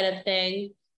ad side of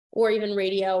thing, or even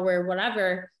radio or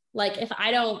whatever, like if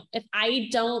I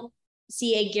don't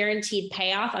see a guaranteed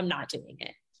payoff, I'm not doing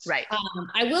it. Right.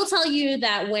 I will tell you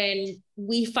that when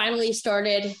we finally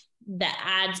started the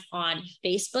ads on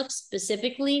Facebook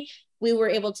specifically, we were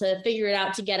able to figure it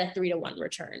out to get a 3-to-1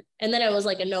 return. And then it was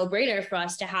like a no-brainer for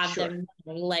us to have them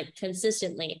like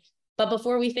consistently. But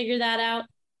before we figured that out,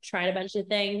 tried a bunch of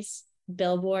things,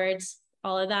 billboards,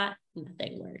 all of that,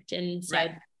 nothing worked. And so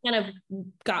I kind of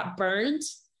got burned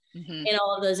in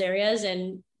all of those areas.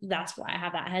 And that's why I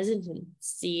have that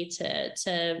hesitancy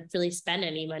to really spend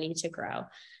any money to grow.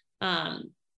 On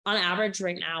average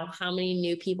right now, how many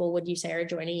new people would you say are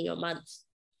joining you a month?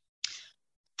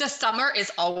 The summer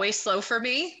is always slow for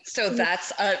me. So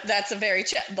that's a very,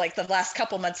 like the last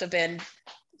couple months have been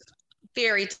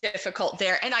very difficult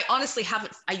there. And I honestly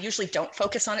I usually don't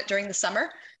focus on it during the summer.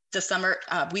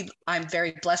 I'm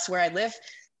very blessed where I live.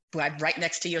 I'm right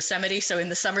next to Yosemite. So in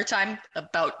the summertime,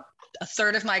 about a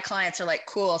third of my clients are like,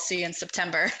 cool, I'll see you in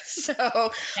September.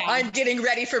 So I'm getting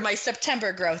ready for my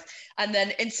September growth. And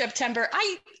then in September,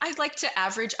 I'd like to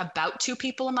average about 2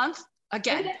 people a month.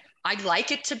 Again, I'd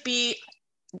like it to be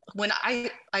when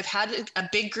I've had a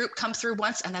big group come through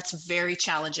once, and that's very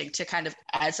challenging to kind of,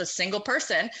 as a single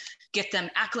person, get them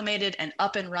acclimated and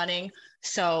up and running.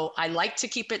 So I like to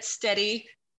keep it steady,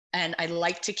 and I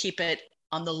like to keep it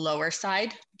on the lower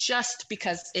side just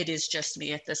because it is just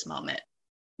me at this moment.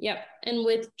 Yep. And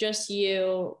with just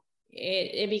you,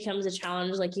 it becomes a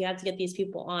challenge. Like you have to get these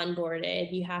people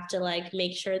onboarded. You have to like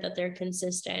make sure that they're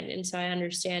consistent. And so I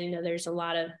understand, there's a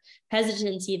lot of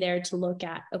hesitancy there to look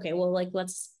at, okay, well, like,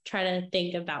 let's try to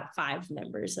think about 5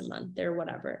 members a month or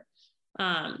whatever.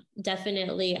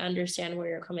 Definitely understand where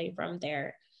you're coming from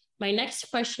there. My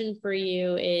next question for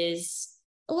you is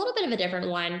a little bit of a different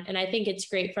one. And I think it's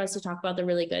great for us to talk about the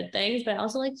really good things, but I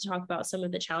also like to talk about some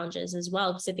of the challenges as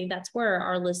well, because I think that's where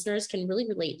our listeners can really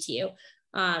relate to you.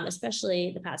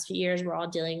 especially the past few years, we're all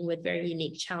dealing with very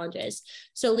unique challenges.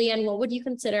 So Leann, what would you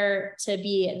consider to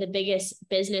be the biggest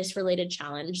business related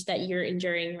challenge that you're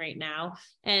enduring right now?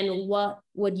 And what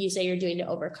would you say you're doing to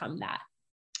overcome that?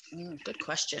 Good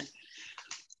question.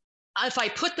 If I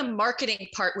put the marketing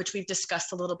part, which we've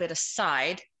discussed a little bit,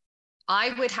 aside,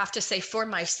 I would have to say for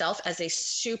myself as a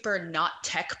super not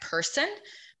tech person,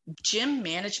 gym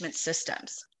management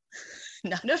systems.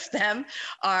 None of them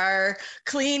are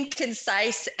clean,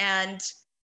 concise, and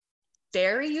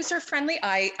very user-friendly.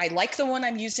 I like the one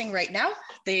I'm using right now.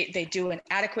 They do an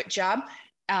adequate job.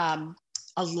 A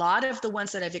lot of the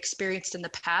ones that I've experienced in the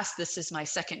past, this is my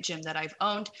second gym that I've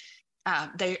owned,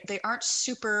 they aren't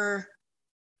super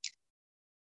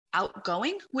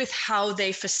outgoing with how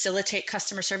they facilitate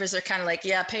customer service. They're kind of like,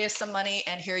 yeah, pay us some money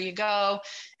and here you go,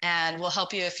 and we'll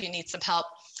help you if you need some help.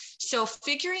 So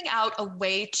figuring out a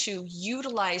way to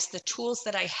utilize the tools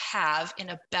that I have in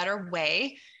a better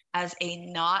way as a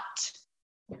not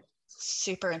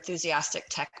super enthusiastic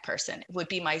tech person would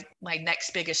be my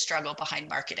next biggest struggle behind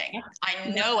marketing. I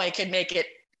know I could make it,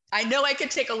 I know I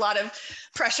could take a lot of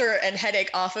pressure and headache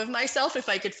off of myself if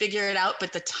I could figure it out,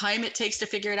 but the time it takes to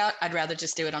figure it out, I'd rather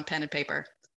just do it on pen and paper.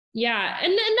 Yeah.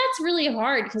 And that's really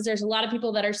hard because there's a lot of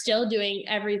people that are still doing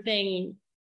everything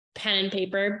pen and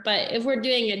paper. But if we're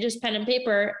doing it just pen and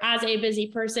paper as a busy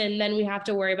person, then we have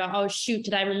to worry about, oh shoot,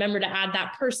 did I remember to add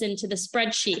that person to the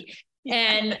spreadsheet?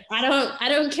 And I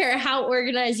don't care how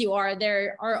organized you are,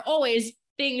 there are always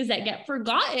things that get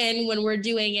forgotten when we're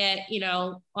doing it,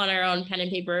 on our own pen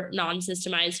and paper,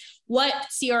 non-systemized. What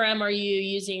CRM are you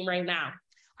using right now?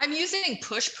 I'm using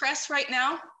PushPress right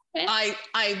now. Okay.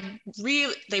 I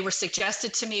really, they were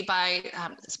suggested to me by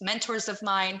mentors of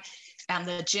mine and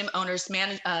the gym owners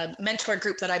mentor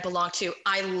group that I belong to.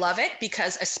 I love it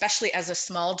because especially as a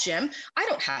small gym, I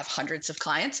don't have hundreds of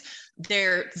clients.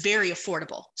 They're very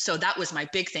affordable. So that was my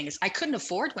big thing is I couldn't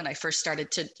afford when I first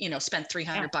started to, spend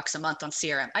 $300 a month on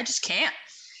CRM. I just can't.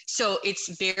 So it's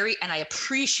and I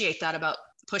appreciate that about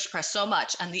PushPress so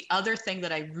much. And the other thing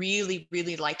that I really,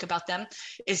 really like about them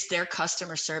is their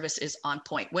customer service is on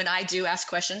point. When I do ask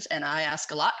questions, and I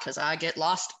ask a lot because I get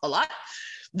lost a lot,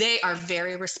 they are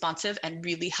very responsive and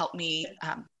really help me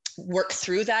work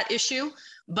through that issue.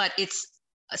 But it's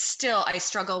still, I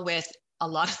struggle with a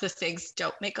lot of the things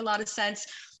don't make a lot of sense.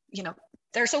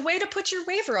 There's a way to put your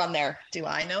waiver on there. Do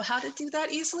I know how to do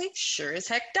that easily? Sure as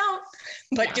heck don't.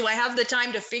 But do I have the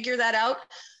time to figure that out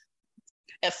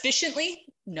efficiently?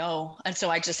 No. And so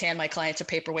I just hand my clients a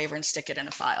paper waiver and stick it in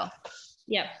a file.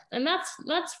 Yeah. And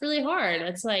that's really hard.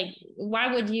 It's like,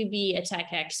 why would you be a tech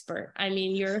expert? I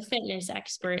mean, you're a fitness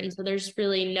expert. And so there's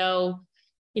really no,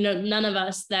 none of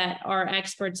us that are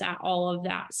experts at all of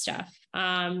that stuff.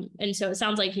 And so it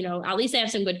sounds like, at least they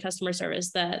have some good customer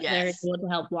service that they're able to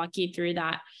help walk you through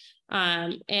that.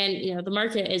 And, the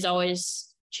market is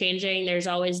always changing. There's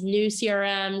always new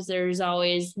CRMs. There's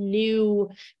always new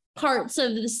parts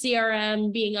of the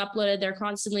CRM being uploaded. They're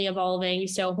constantly evolving.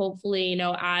 So hopefully,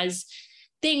 as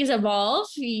things evolve,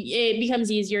 it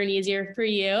becomes easier and easier for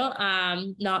you,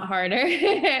 not harder.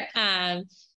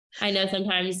 I know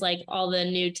sometimes like all the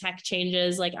new tech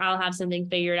changes, like I'll have something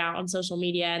figured out on social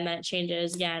media and then it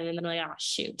changes again. And then I'm like, oh,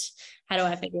 shoot, how do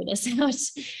I figure this out?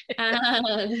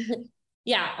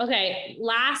 Yeah. Okay.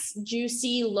 Last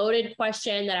juicy loaded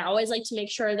question that I always like to make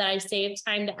sure that I save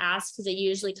time to ask because it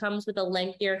usually comes with a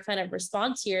lengthier kind of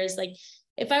response here is like,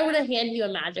 if I were to hand you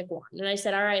a magic wand and I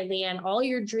said, all right, Leann, all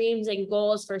your dreams and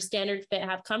goals for Standard Fit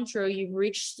have come true. You've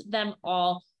reached them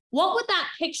all. What would that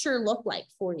picture look like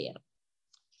for you?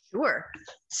 Sure.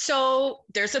 So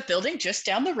there's a building just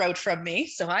down the road from me.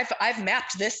 So I've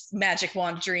mapped this magic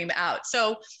wand dream out.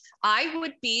 So I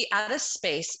would be at a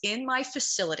space in my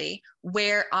facility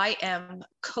where I am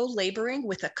co-laboring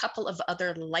with a couple of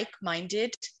other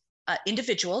like-minded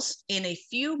individuals in a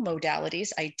few modalities,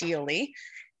 ideally,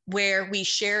 where we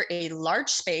share a large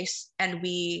space and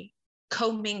we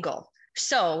commingle.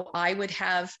 So I would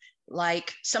have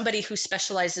like somebody who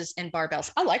specializes in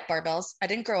barbells. I like barbells. I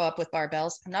didn't grow up with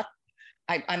barbells.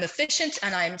 I'm efficient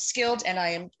and I'm skilled and I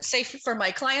am safe for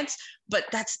my clients, but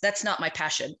that's not my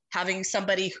passion. Having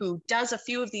somebody who does a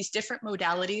few of these different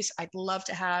modalities, I'd love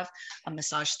to have a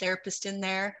massage therapist in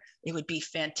there. It would be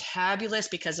fantabulous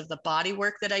because of the body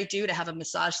work that I do to have a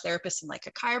massage therapist and like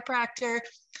a chiropractor.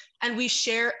 And we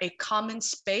share a common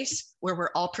space where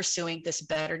we're all pursuing this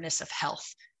betterness of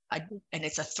health. And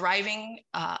it's a thriving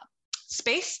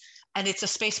space. And it's a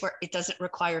space where it doesn't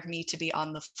require me to be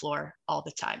on the floor all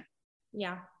the time.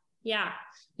 Yeah. Yeah,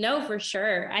 no, for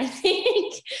sure. I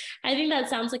think that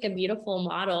sounds like a beautiful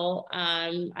model.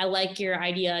 I like your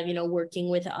idea of, working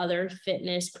with other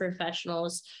fitness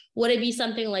professionals. Would it be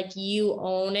something like you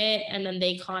own it and then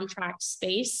they contract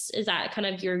space? Is that kind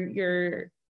of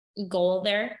your goal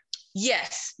there?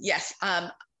 Yes.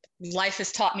 Life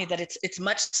has taught me that it's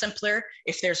much simpler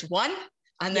if there's one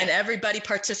and then everybody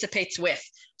participates with.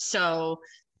 So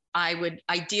I would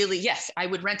ideally, yes, I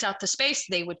would rent out the space.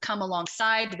 They would come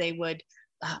alongside. They would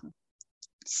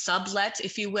sublet,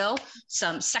 if you will,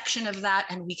 some section of that.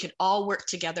 And we could all work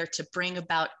together to bring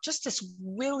about just this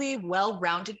really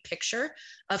well-rounded picture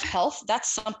of health.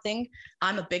 That's something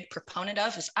I'm a big proponent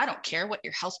of, is I don't care what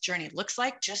your health journey looks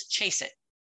like, just chase it.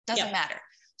 Doesn't matter.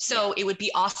 So it would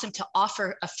be awesome to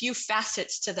offer a few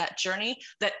facets to that journey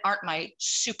that aren't my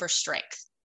super strength.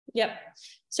 Yep.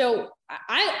 So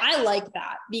I like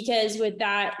that, because with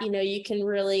that, you can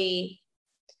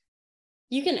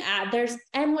add, there's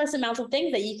endless amounts of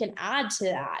things that you can add to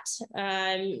that.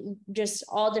 Just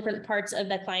all different parts of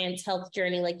the client's health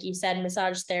journey. Like you said,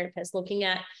 massage therapist, looking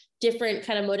at different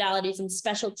kind of modalities and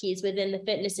specialties within the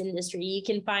fitness industry. You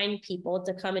can find people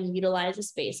to come and utilize a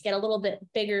space, get a little bit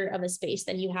bigger of a space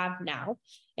than you have now,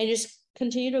 and just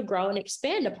continue to grow and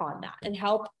expand upon that and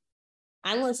help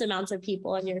endless amounts of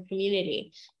people in your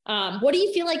community. What do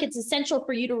you feel like it's essential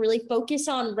for you to really focus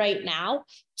on right now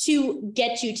to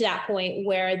get you to that point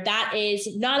where that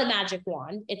is not a magic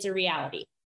wand, it's a reality?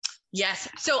 Yes.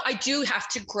 So I do have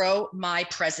to grow my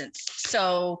presence.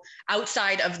 So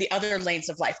outside of the other lanes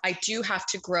of life, I do have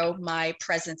to grow my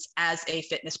presence as a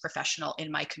fitness professional in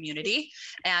my community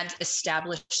and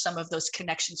establish some of those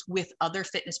connections with other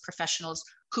fitness professionals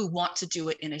who want to do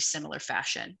it in a similar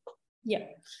fashion. Yeah.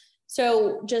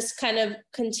 So just kind of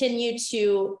continue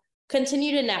to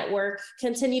network,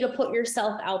 continue to put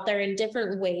yourself out there in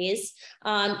different ways.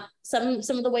 Some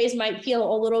of the ways might feel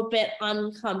a little bit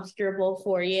uncomfortable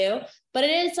for you, but it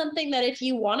is something that if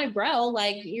you want to grow,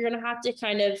 like, you're going to have to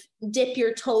kind of dip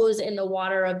your toes in the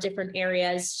water of different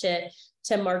areas to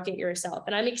market yourself.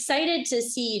 And I'm excited to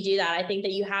see you do that. I think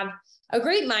that you have a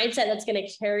great mindset that's going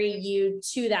to carry you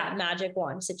to that magic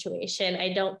wand situation.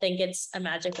 I don't think it's a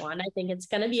magic wand. I think it's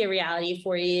going to be a reality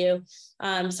for you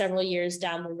several years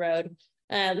down the road.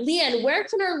 Leann, where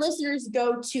can our listeners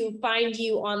go to find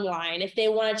you online if they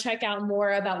want to check out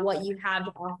more about what you have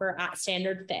to offer at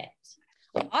Standard Fit?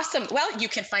 Awesome. Well, you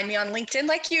can find me on LinkedIn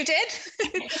like you did.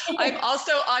 I'm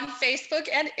also on Facebook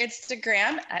and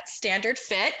Instagram at Standard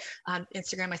Fit. On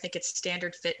Instagram, I think it's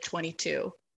Standard Fit 22.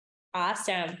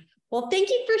 Awesome. Well, thank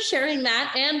you for sharing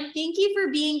that. And thank you for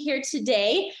being here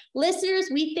today. Listeners,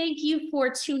 we thank you for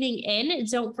tuning in.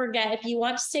 Don't forget, if you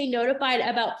want to stay notified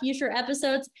about future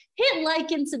episodes, hit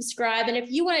like and subscribe. And if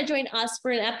you want to join us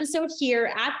for an episode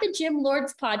here at the Gym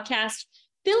Lords podcast,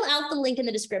 fill out the link in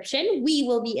the description. We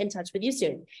will be in touch with you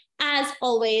soon. As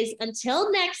always,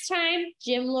 until next time,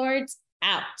 Gym Lords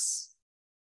out.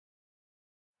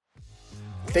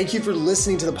 Thank you for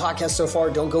listening to the podcast so far.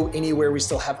 Don't go anywhere. We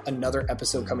still have another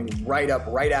episode coming right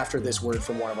after this word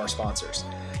from one of our sponsors.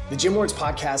 The Gym Lords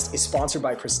podcast is sponsored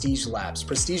by Prestige Labs.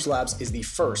 Prestige Labs is the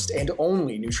first and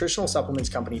only nutritional supplements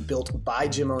company built by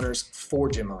gym owners for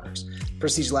gym owners.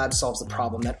 Prestige Labs solves the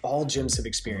problem that all gyms have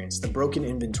experienced: the broken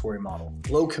inventory model,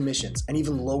 low commissions, and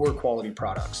even lower quality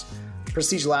products.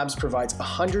 Prestige Labs provides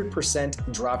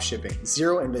 100% drop shipping,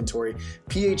 zero inventory,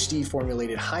 PhD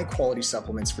formulated high quality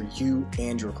supplements for you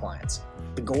and your clients.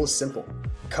 The goal is simple: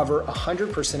 cover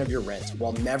 100% of your rent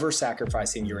while never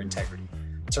sacrificing your integrity.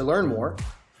 To learn more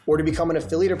or to become an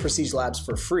affiliate of Prestige Labs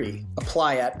for free,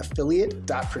 apply at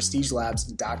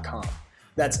affiliate.prestigelabs.com.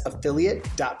 That's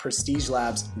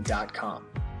affiliate.prestigelabs.com.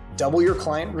 Double your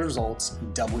client results,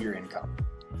 double your income.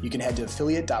 You can head to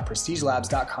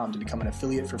affiliate.prestigelabs.com to become an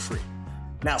affiliate for free.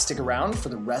 Now stick around for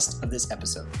the rest of this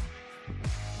episode.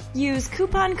 Use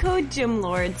coupon code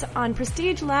GYMLORDS on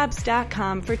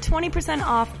prestigelabs.com for 20%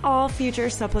 off all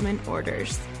future supplement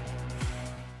orders.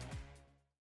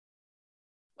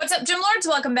 What's up, Gym Lords?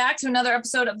 Welcome back to another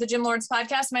episode of the Gym Lords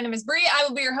podcast. My name is Bree. I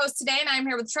will be your host today, and I'm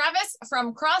here with Travis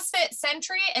from CrossFit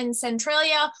Century in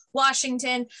Centralia,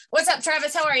 Washington. What's up,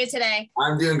 Travis? How are you today?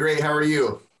 I'm doing great. How are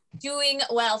you? Doing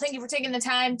well. Thank you for taking the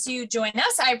time to join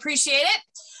us. I appreciate it.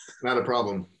 Not a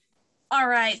problem. All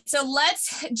right. So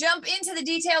let's jump into the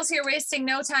details here, wasting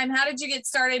no time. How did you get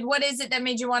started? What is it that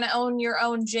made you want to own your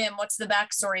own gym? What's the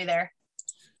backstory there?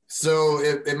 So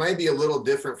it might be a little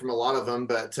different from a lot of them,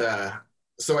 but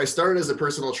so I started as a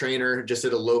personal trainer just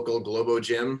at a local Globo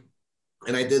gym.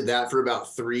 And I did that for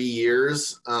about 3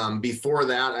 years. Before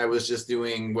that, I was just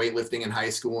doing weightlifting in high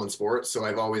school and sports. So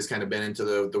I've always kind of been into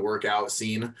the workout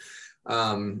scene.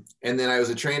 And then I was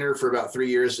a trainer for about 3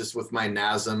 years, just with my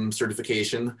NASM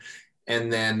certification.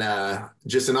 And then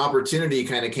just an opportunity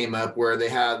kind of came up where they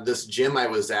had this gym I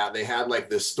was at. They had like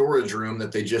this storage room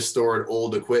that they just stored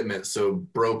old equipment, so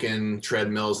broken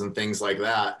treadmills and things like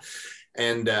that.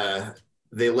 And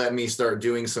they let me start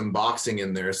doing some boxing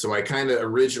in there. So I kind of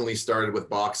originally started with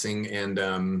boxing and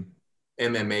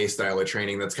MMA style of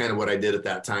training. That's kind of what I did at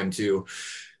that time too.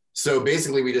 So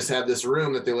basically we just had this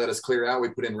room that they let us clear out. We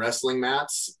put in wrestling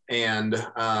mats and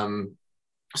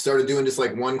started doing just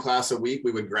like one class a week.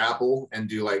 We would grapple and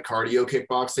do like cardio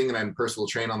kickboxing, and I'm personal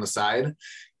train on the side.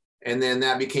 And then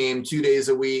that became 2 days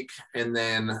a week. And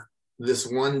then this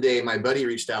one day, my buddy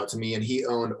reached out to me, and he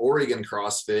owned Oregon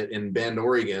CrossFit in Bend,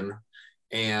 Oregon.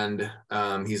 And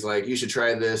he's like, you should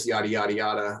try this, yada, yada,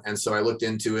 yada. And so I looked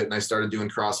into it and I started doing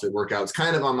CrossFit workouts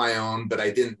kind of on my own, but I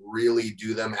didn't really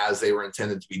do them as they were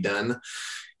intended to be done.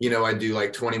 You know, I'd do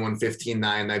like 21, 15,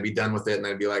 9, and I'd be done with it. And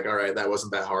I'd be like, all right, that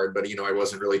wasn't that hard, but you know, I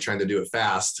wasn't really trying to do it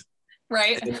fast.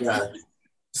 Right. And,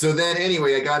 so then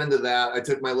anyway, I got into that. I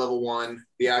took my level 1.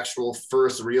 The actual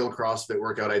first real CrossFit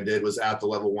workout I did was at the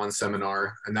level 1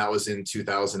 seminar. And that was in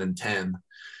 2010.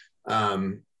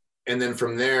 And then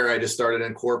from there, I just started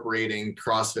incorporating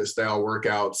CrossFit style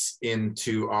workouts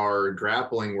into our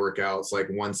grappling workouts like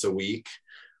once a week.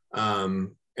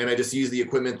 And I just used the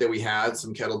equipment that we had,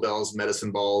 some kettlebells,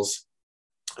 medicine balls.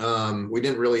 We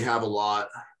didn't really have a lot.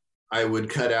 I would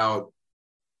cut out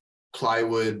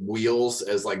plywood wheels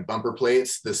as like bumper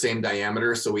plates, the same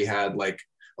diameter. So we had like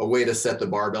a way to set the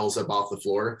barbells up off the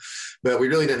floor, but we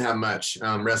really didn't have much.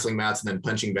 Wrestling mats and then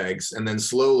punching bags. And then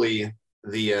slowly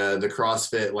the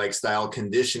CrossFit like style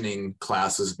conditioning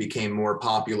classes became more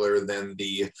popular than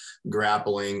the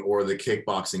grappling or the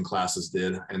kickboxing classes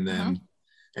did. And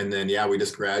then, yeah, we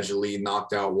just gradually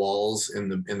knocked out walls in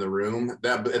the room.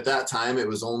 That at that time, it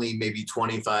was only maybe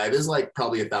 25. It's like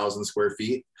probably 1,000 square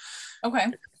feet. Okay.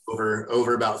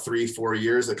 Over about 3-4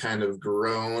 years, it kind of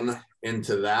grown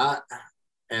into that.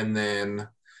 And then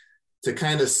to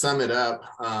kind of sum it up,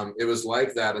 it was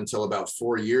like that until about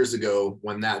 4 years ago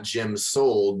when that gym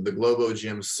sold, the Globo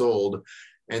gym sold.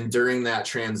 And during that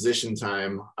transition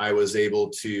time, I was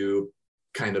able to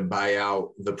kind of buy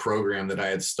out the program that I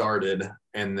had started.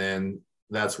 And then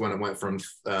that's when it went from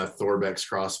Thorbeck's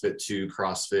CrossFit to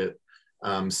CrossFit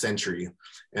Century.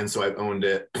 And so I've owned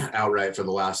it outright for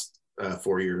the last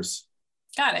 4 years.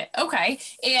 Got it. Okay.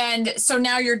 And so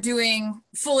now you're doing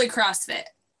fully CrossFit.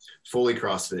 Fully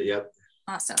CrossFit. Yep.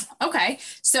 Awesome. Okay.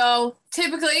 So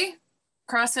typically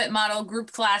CrossFit model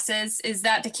group classes, is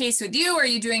that the case with you? Are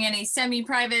you doing any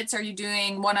semi-privates? Are you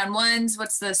doing one-on-ones?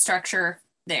 What's the structure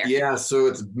there? Yeah, so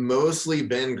it's mostly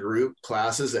been group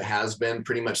classes. It has been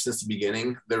pretty much since the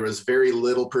beginning. There was very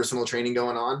little personal training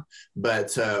going on,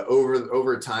 but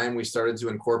over time, we started to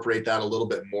incorporate that a little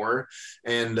bit more.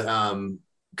 And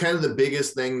kind of the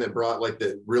biggest thing that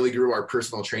really grew our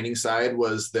personal training side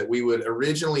was that we would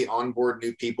originally onboard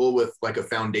new people with like a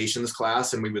foundations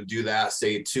class, and we would do that,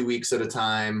 say 2 weeks at a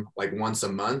time, like once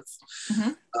a month.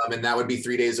 Mm-hmm. And that would be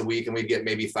 3 days a week, and we'd get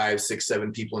maybe 5, 6,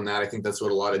 7 people in that. I think that's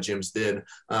what a lot of gyms did.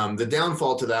 The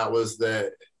downfall to that was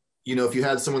that, you know, if you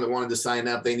had someone that wanted to sign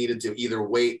up, they needed to either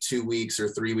wait 2 weeks or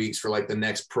 3 weeks for like the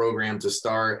next program to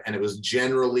start. And it was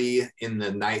generally in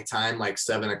the nighttime, like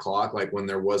 7 o'clock, like when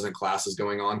there wasn't classes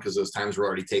going on, because those times were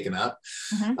already taken up.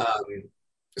 Mm-hmm.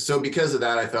 So because of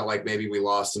that, I felt like maybe we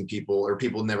lost some people, or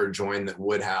people never joined that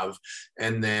would have.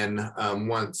 And then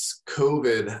once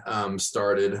COVID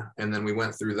started, and then we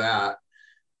went through that,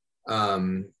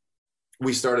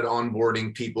 we started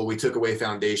onboarding people. We took away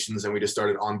foundations and we just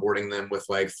started onboarding them with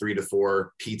like 3 to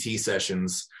 4 PT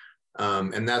sessions.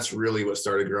 And that's really what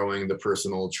started growing the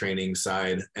personal training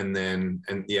side. And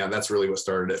yeah, that's really what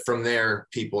started it. From there,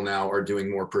 people now are doing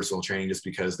more personal training just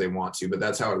because they want to, but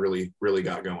that's how it really, really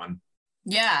got going.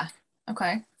 Yeah.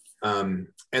 Okay. And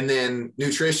then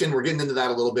nutrition, we're getting into that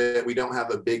a little bit. We don't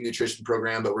have a big nutrition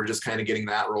program, but we're just kind of getting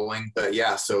that rolling. But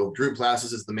yeah, so group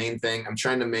classes is the main thing. I'm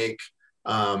trying to make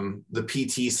the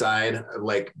PT side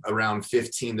like around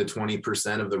 15 to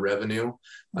 20% of the revenue.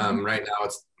 Right now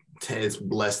it's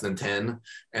less than 10,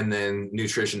 and then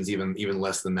nutrition's even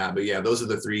less than that. But yeah, those are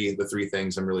the three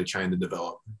things I'm really trying to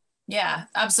develop. Yeah,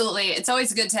 absolutely. It's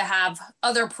always good to have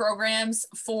other programs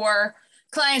for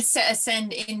clients to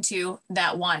ascend into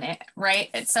that want it, right?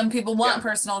 Some people want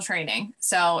personal training.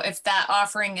 So if that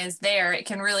offering is there, it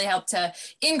can really help to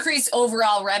increase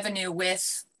overall revenue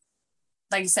with,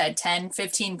 like you said, 10,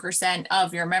 15%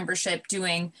 of your membership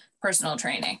doing personal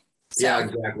training. So. Yeah,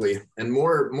 exactly. And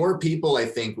more people, I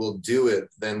think, will do it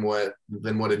than what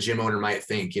a gym owner might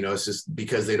think. You know, it's just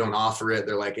because they don't offer it.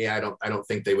 They're like, yeah, I don't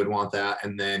think they would want that.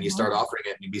 And then you start offering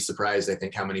it and you'd be surprised, I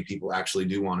think, how many people actually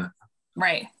do want it.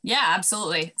 Right. Yeah,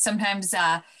 absolutely. Sometimes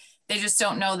they just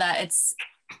don't know that it's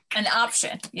an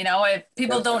option. You know, if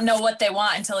people don't know what they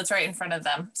want until it's right in front of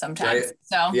them sometimes. Right.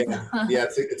 So yeah,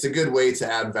 it's a good way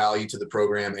to add value to the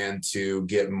program and to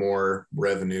get more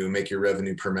revenue, make your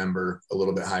revenue per member a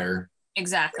little bit higher.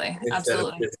 Exactly. Instead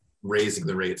Absolutely. of just raising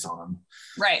the rates on them.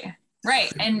 Right.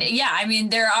 Right. And yeah, I mean,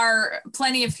 there are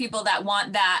plenty of people that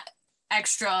want that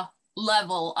extra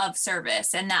level of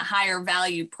service and that higher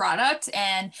value product.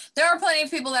 And there are plenty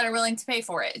of people that are willing to pay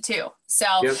for it too. So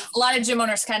a lot of gym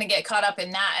owners kind of get caught up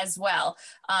in that as well.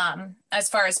 As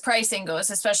far as pricing goes,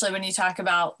 especially when you talk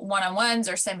about one-on-ones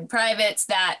or semi-privates,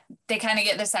 that they kind of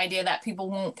get this idea that people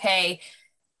won't pay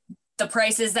the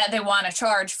prices that they want to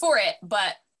charge for it,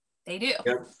 but they do.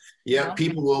 Yeah, You know?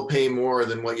 people will pay more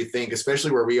than what you think, especially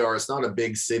where we are. It's not a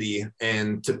big city,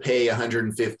 and to pay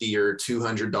 $150 or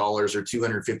 $200 or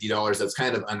 $250, that's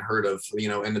kind of unheard of. You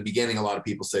know, in the beginning, a lot of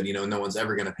people said, you know, no one's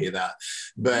ever going to pay that,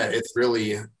 but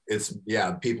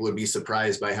people would be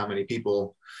surprised by how many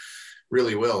people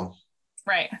really will.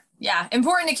 Right. Yeah.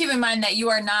 Important to keep in mind that you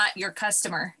are not your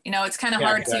customer. You know, it's kind of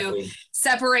hard to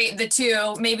separate the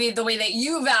two. Maybe the way that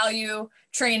you value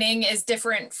training is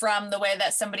different from the way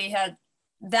that somebody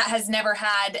that has never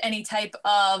had any type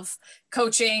of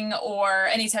coaching or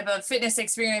any type of fitness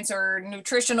experience or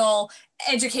nutritional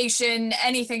education,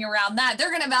 anything around that. They're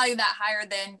going to value that higher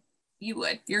than you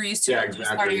would. You're used to it as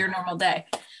part of your normal day.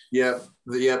 Yeah.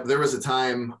 There was a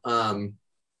time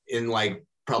in like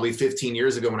probably 15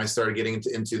 years ago when I started getting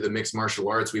into the mixed martial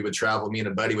arts, me and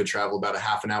a buddy would travel about a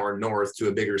half an hour north to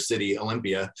a bigger city,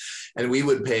 Olympia, and we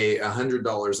would pay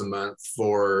 $100 a month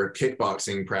for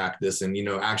kickboxing practice and, you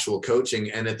know, actual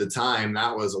coaching. And at the time,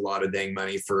 that was a lot of dang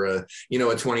money for a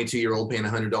 22-year-old paying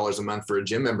 $100 a month for a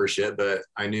gym membership. But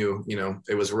I knew, you know,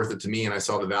 it was worth it to me, and I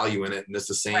saw the value in it. And it's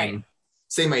the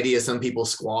same idea. Some people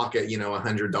squawk at, you know,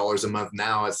 $100 a month.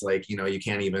 Now it's like, you know, you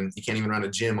can't even run a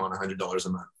gym on $100 a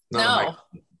month.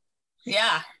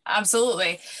 Yeah,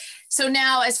 absolutely. So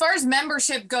now, as far as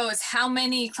membership goes, how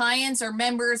many clients or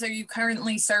members are you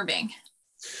currently serving?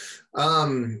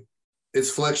 It's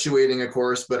fluctuating, of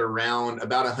course, but around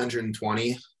about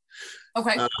 120.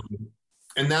 Okay.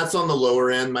 And that's on the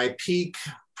lower end. My peak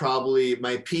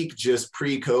just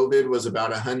pre-COVID was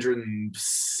about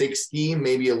 160,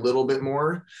 maybe a little bit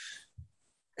more.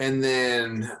 And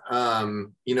then,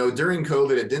 during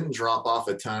COVID, it didn't drop off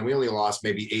a ton. We only lost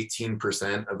maybe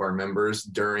 18% of our members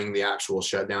during the actual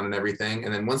shutdown and everything.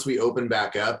 And then once we opened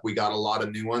back up, we got a lot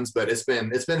of new ones, but it's been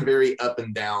very up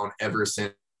and down ever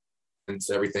since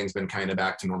everything's been kind of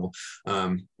back to normal.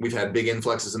 We've had big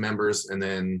influxes of members, and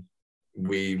then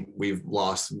we've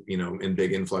lost, in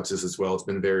big influxes as well. It's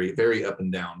been very, very up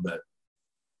and down, but.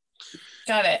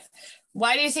 Got it.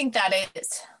 Why do you think that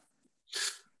is?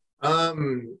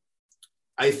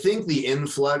 I think the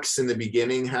influx in the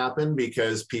beginning happened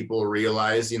because people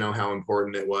realized, how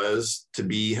important it was to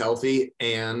be healthy,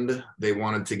 and they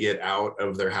wanted to get out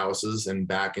of their houses and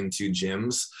back into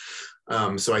gyms.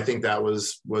 So I think that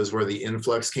was where the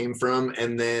influx came from.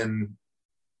 And then,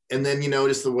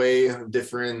 just the way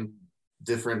different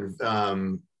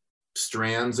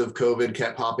strands of COVID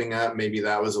kept popping up. Maybe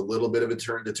that was a little bit of a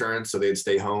deterrent. So they'd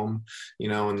stay home,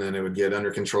 and then it would get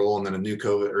under control, and then a new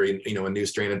COVID or, a new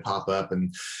strain would pop up.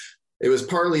 And it was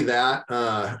partly that.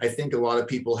 I think a lot of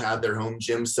people had their home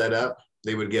gym set up.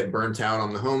 They would get burnt out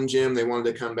on the home gym. They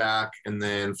wanted to come back. And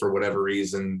then for whatever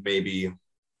reason, maybe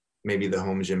the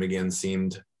home gym again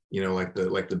seemed, like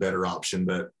the better option.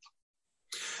 But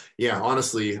yeah,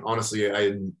 honestly,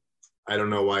 I don't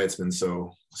know why it's been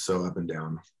so up and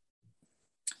down.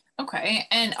 Okay.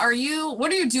 And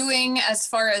what are you doing as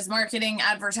far as marketing,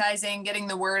 advertising, getting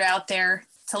the word out there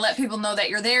to let people know that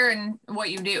you're there and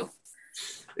what you do?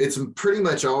 It's pretty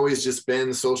much always just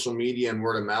been social media and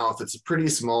word of mouth. It's a pretty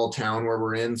small town where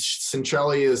we're in.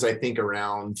 Centralia is, I think,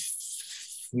 around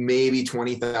maybe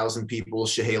 20,000 people.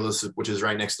 Chehalis, which is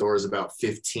right next door, is about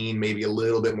 15, maybe a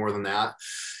little bit more than that.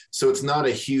 So it's not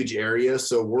a huge area.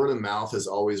 So word of mouth has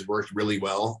always worked really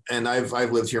well. And I've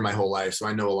lived here my whole life, so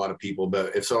I know a lot of people,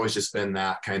 but it's always just been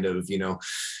that kind of,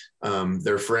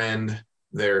 their friend,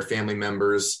 their family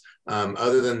members.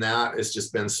 Other than that, it's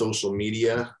just been social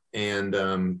media and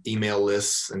email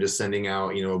lists and just sending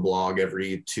out, a blog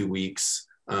every 2 weeks.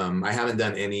 I haven't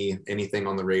done anything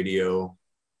on the radio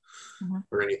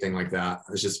or anything like that.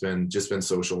 It's just been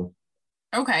social.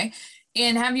 Okay.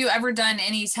 And have you ever done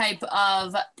any type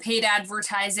of paid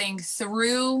advertising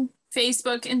through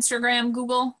Facebook, Instagram,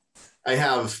 Google? I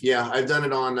have, yeah, I've done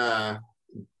it on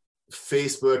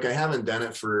Facebook. I haven't done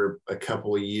it for a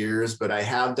couple of years, but I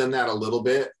have done that a little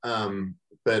bit.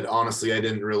 But honestly, I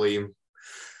didn't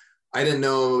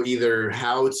know either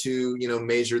how to,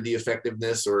 measure the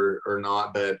effectiveness or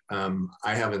not, but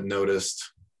I haven't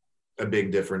noticed a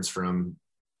big difference from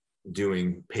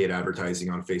doing paid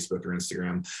advertising on Facebook or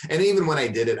Instagram. And even when I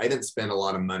did it, I didn't spend a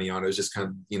lot of money on it. It was just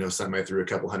kind of, something I threw a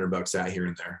couple $100 at here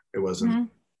and there. It wasn't,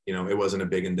 it wasn't a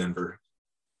big endeavor.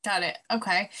 Got it.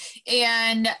 Okay.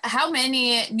 And how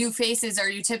many new faces are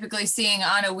you typically seeing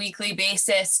on a weekly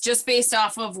basis, just based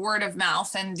off of word of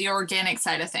mouth and the organic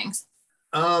side of things?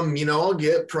 I'll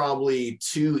get probably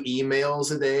 2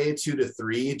 emails a day, 2 to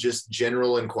 3, just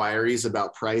general inquiries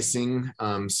about pricing,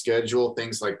 schedule,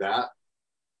 things like that.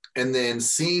 And then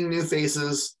seeing new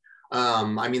faces,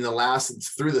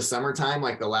 through the summertime,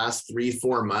 like the last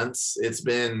 3-4 months, it's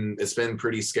been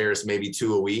pretty scarce, maybe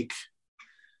 2 a week.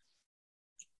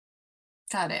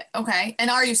 Got it. Okay. And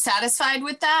are you satisfied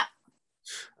with that?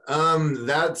 For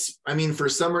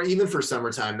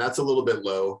summertime, that's a little bit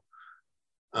low.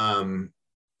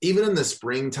 Even in the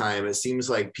springtime, it seems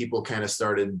like people kind of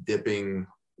started dipping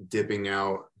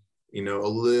out, a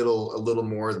little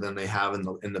more than they have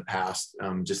in the past,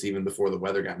 just even before the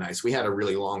weather got nice. We had a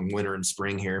really long winter and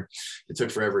spring here. It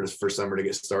took forever for summer to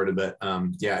get started, but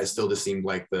it still just seemed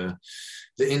like the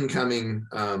incoming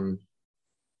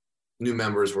new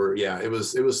members were, it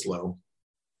was slow.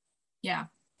 Yeah.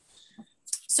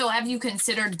 So have you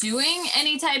considered doing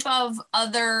any type of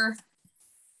other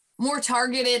more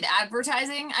targeted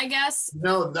advertising, I guess?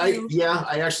 No,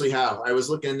 I actually have. I was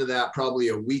looking into that probably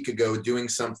a week ago, doing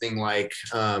something like,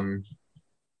 paying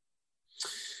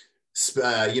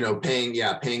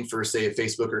for, say,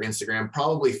 Facebook or Instagram,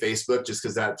 probably Facebook, just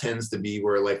because that tends to be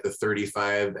where like the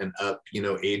 35 and up,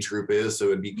 age group is. So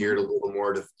it'd be geared a little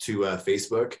more to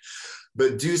Facebook.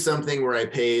 But do something where I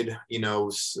paid,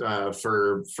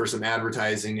 for some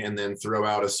advertising, and then throw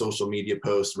out a social media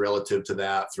post relative to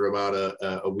that, throw out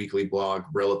a weekly blog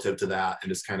relative to that, and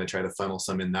just kind of try to funnel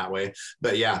some in that way.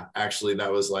 But yeah, actually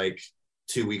that was like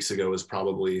 2 weeks ago was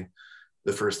probably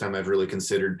the first time I've really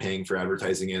considered paying for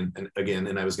advertising and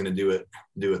I was going to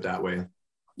do it that way.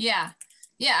 Yeah.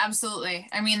 Yeah, absolutely.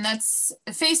 I mean,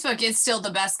 Facebook is still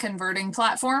the best converting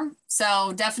platform.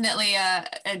 So definitely a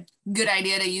good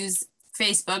idea to use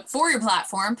Facebook for your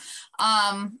platform.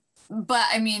 But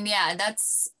I mean, yeah,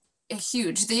 that's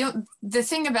huge. The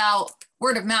thing about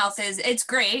word of mouth is it's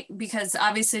great because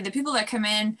obviously the people that come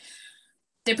in,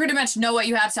 they pretty much know what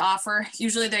you have to offer.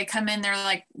 Usually they come in, they're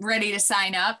like ready to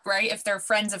sign up, right? If they're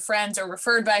friends of friends or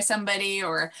referred by somebody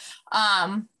or,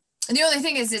 the only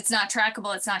thing is it's not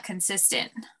trackable. It's not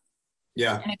consistent.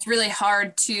 Yeah. And it's really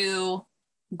hard to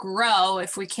grow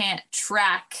if we can't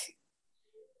track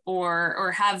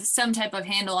or have some type of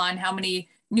handle on how many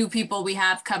new people we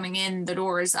have coming in the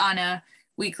doors on a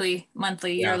weekly,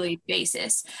 monthly, yearly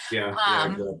basis. Yeah.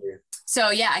 Exactly. So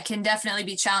yeah, it can definitely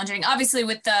be challenging. Obviously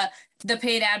with the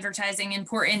paid advertising,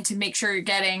 important to make sure you're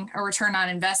getting a return on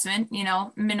investment,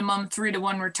 minimum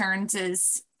 3-to-1 returns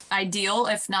is ideal,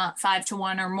 if not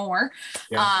 5-to-1 or more.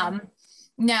 Yeah.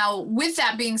 Now with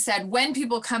that being said, when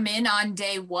people come in on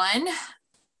day one,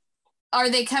 are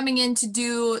they coming in to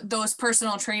do those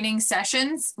personal training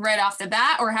sessions right off the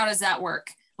bat, or how does that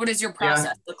work? What does your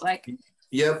process look like?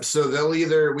 Yep. So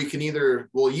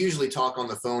we'll usually talk on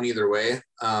the phone either way.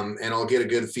 And I'll get a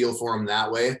good feel for them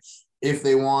that way. If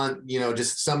they want,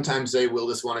 just sometimes they will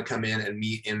just want to come in and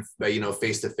meet in,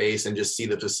 face to face and just see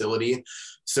the facility.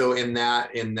 So in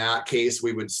that case,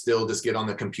 we would still just get on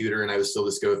the computer and I would still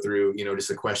just go through, just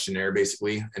a questionnaire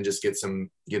basically, and just get an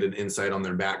insight on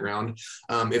their background.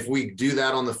 If we do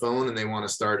that on the phone and they want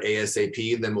to start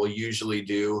ASAP, then we'll usually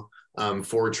do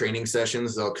 4 training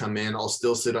sessions. They'll come in, I'll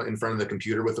still sit in front of the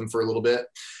computer with them for a little bit.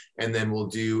 And then we'll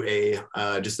do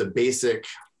just a basic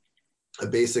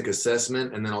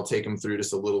assessment, and then I'll take them through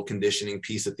just a little conditioning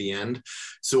piece at the end.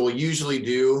 So we'll usually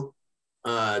do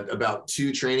about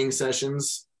 2 training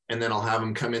sessions, and then I'll have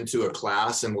them come into a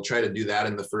class, and we'll try to do that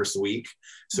in the first week.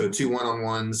 So 2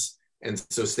 one-on-ones, and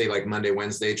so say like Monday,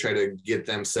 Wednesday, try to get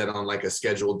them set on like a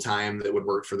scheduled time that would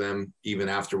work for them even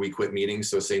after we quit meetings.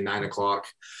 So say 9 o'clock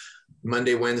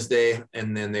Monday, Wednesday,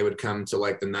 and then they would come to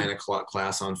like the 9 o'clock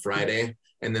class on Friday,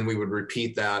 and then we would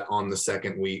repeat that on the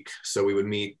second week. So we would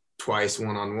meet twice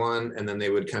one-on-one, and then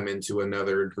they would come into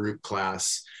another group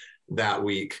class that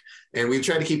week. And we've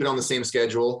tried to keep it on the same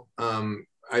schedule.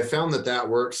 I found that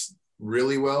works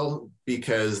really well,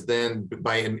 because then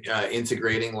by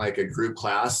integrating like a group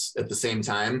class at the same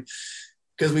time,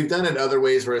 because we've done it other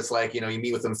ways where it's like, you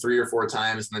meet with them 3 or 4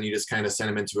 times and then you just kind of send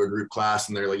them into a group class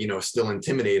and they're like, still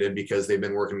intimidated because they've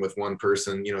been working with one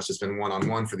person, it's just been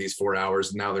one-on-one for these 4 hours.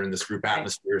 And now they're in this group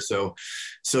atmosphere. So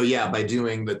yeah, by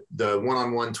doing the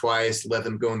one-on-one twice, let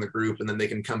them go in the group and then they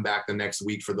can come back the next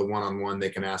week for the one-on-one.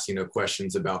 They can ask,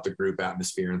 questions about the group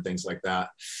atmosphere and things like that.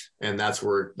 And that's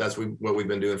what we've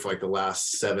been doing for like the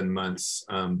last 7 months.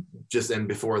 And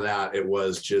before that, it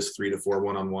was just 3 to 4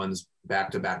 one-on-ones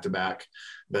back to back to back.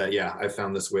 But yeah, I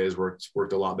found this way has worked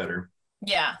a lot better.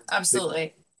 Yeah,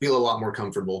 absolutely. They feel a lot more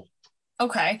comfortable.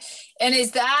 Okay. And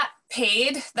is that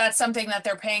paid? That's something that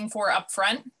they're paying for up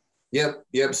front? Yep.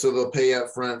 So they'll pay up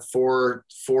front for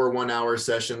 4 1-hour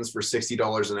sessions for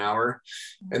 $60 an hour.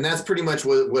 And that's pretty much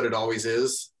what it always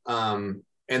is. And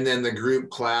then the group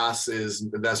class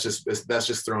that's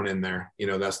just thrown in there.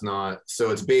 That's not, so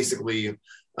it's basically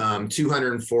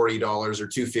 $240 or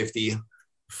 $250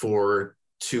 for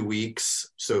 2 weeks.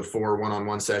 So 4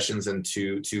 one-on-one sessions and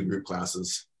two group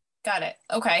classes. Got it.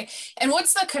 Okay. And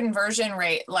what's the conversion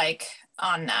rate like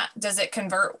on that? Does it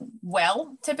convert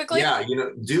well typically? Yeah.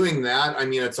 Doing that,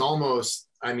 it's almost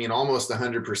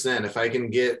 100%.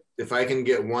 If I can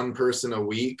get one person a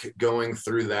week going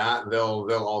through that, they'll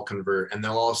all convert and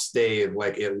they'll all stay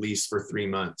like at least for 3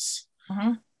 months.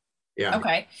 Mm-hmm. Yeah.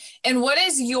 Okay. And what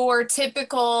is your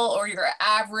typical or your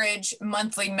average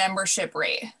monthly membership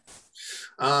rate?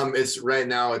 It's right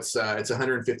now it's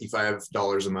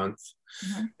 $155 a month.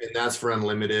 Mm-hmm. And that's for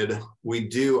unlimited. We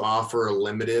do offer a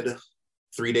limited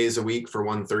 3 days a week for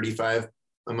 $135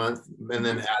 a month and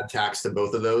then add tax to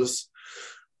both of those.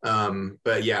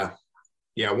 But yeah,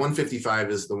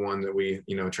 155 is the one that we,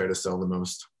 try to sell the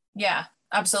most. Yeah,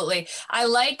 absolutely. I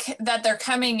like that they're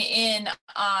coming in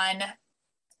on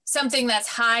something that's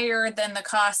higher than the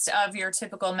cost of your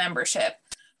typical membership.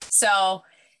 So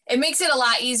it makes it a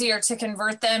lot easier to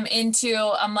convert them into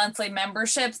a monthly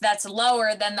membership that's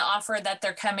lower than the offer that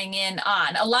they're coming in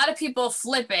on. A lot of people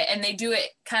flip it and they do it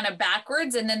kind of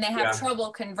backwards and then they have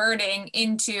trouble converting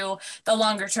into the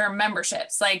longer term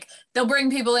memberships. Like they'll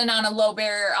bring people in on a low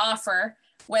barrier offer,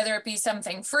 whether it be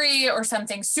something free or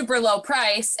something super low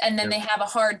price, and then they have a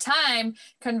hard time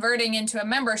converting into a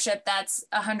membership that's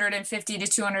 $150 to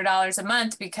 $200 a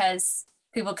month because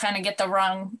people kind of get the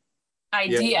wrong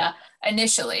idea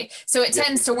initially. So it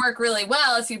tends to work really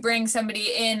well if you bring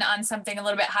somebody in on something a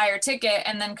little bit higher ticket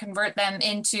and then convert them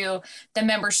into the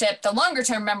membership, the longer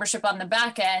term membership on the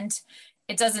back end.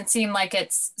 It doesn't seem like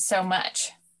it's so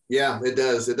much. Yeah, it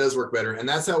does. It does work better. And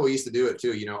that's how we used to do it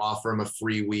too, offer them a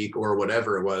free week or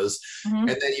whatever it was. Mm-hmm. And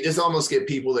then you just almost get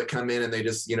people that come in and they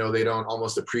just, they don't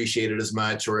almost appreciate it as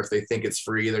much, or if they think it's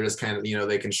free, they're just kind of,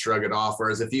 they can shrug it off.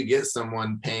 Whereas if you get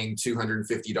someone paying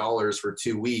 $250 for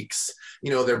 2 weeks,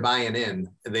 they're buying in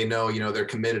and they know, they're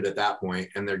committed at that point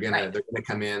and they're going to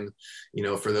come in,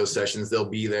 for those sessions. They'll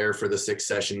be there for the 6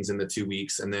 sessions in the 2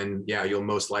 weeks. And then, you'll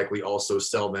most likely also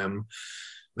sell them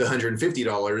the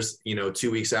 $150, 2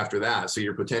 weeks after that. So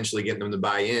you're potentially getting them to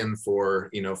buy in for,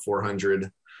 $400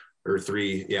 or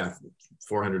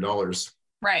 $400.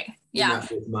 Right. Yeah.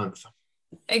 Month.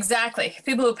 Exactly.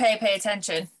 People who pay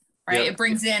attention, right? Yep. It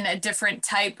brings in a different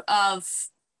type of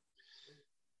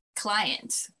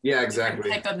client. Yeah, exactly.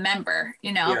 Type of member,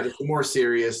 Yeah, it's a more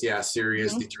serious,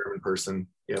 determined person.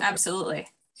 Yep. Absolutely.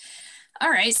 All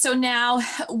right. So now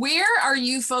where are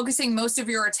you focusing most of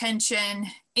your attention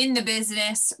in the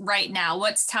business right now?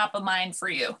 What's top of mind for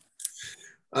you?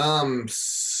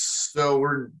 So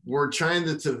we're trying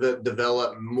to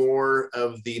develop more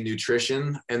of the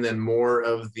nutrition and then more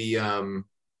of the,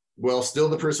 still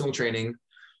the personal training,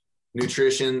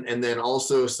 nutrition, and then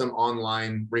also some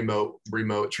online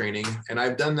remote training. And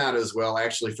I've done that as well. I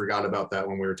actually forgot about that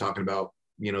when we were talking about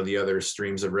the other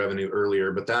streams of revenue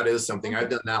earlier, but that is something I've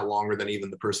done that longer than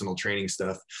even the personal training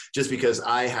stuff, just because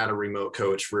I had a remote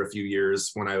coach for a few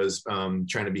years when I was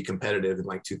trying to be competitive in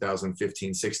like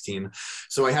 2015, 16.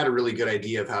 So I had a really good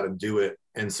idea of how to do it.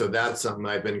 And so that's something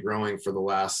I've been growing for the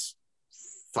last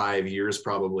 5 years,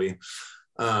 probably.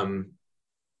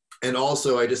 And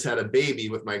also I just had a baby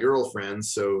with my girlfriend.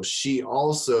 So she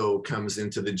also comes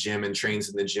into the gym and trains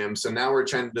in the gym. So now we're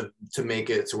trying to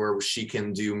make it to where she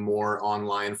can do more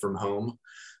online from home.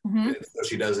 Mm-hmm. So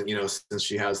she doesn't, since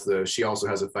she also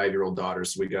has a 5-year-old daughter.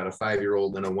 So we got a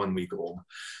 5-year-old and a 1-week-old.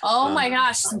 Oh my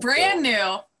gosh. Brand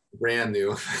new.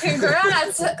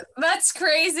 Congrats. That's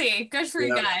crazy. Good for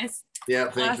you guys.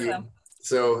 Yeah. Thank you.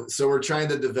 So we're trying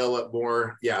to develop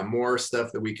more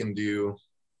stuff that we can do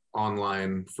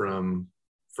online from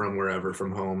wherever,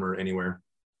 from home or anywhere.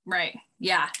 Right.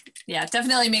 Yeah.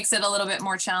 Definitely makes it a little bit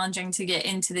more challenging to get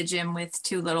into the gym with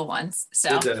 2 little ones.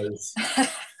 So it does.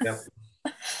 Yep.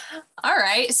 All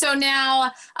right. So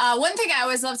now, one thing I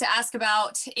always love to ask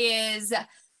about is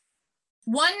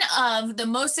one of the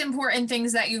most important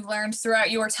things that you've learned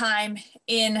throughout your time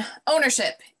in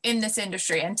ownership in this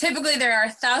industry. And typically there are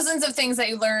thousands of things that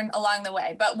you learn along the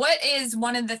way, but what is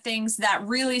one of the things that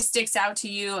really sticks out to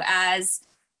you as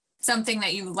something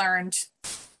that you learned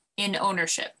in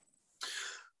ownership?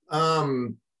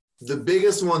 The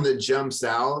biggest one that jumps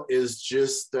out is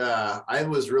just, I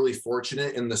was really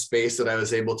fortunate in the space that I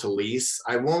was able to lease.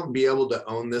 I won't be able to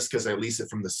own this because I lease it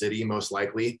from the city, most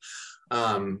likely.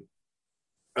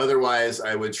 Otherwise,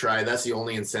 I would try. That's the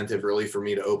only incentive really for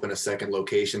me to open a second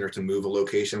location or to move a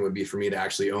location would be for me to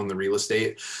actually own the real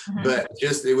estate. Mm-hmm. But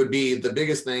just, it would be, the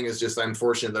biggest thing is just, I'm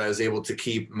fortunate that I was able to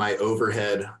keep my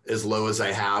overhead as low as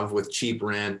I have with cheap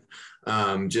rent.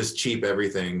 Just cheap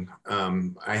everything.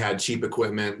 I had cheap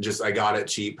equipment, I got it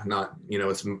cheap, not,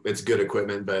 it's good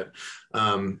equipment, but,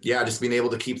 just being able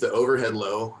to keep the overhead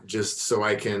low just so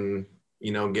I can,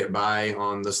 get by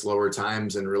on the slower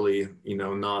times and really,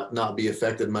 not be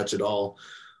affected much at all.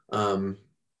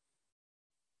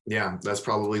 That's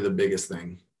probably the biggest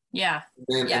thing. Yeah.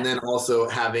 And then also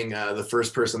having, the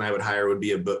first person I would hire would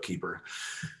be a bookkeeper.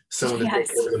 Someone to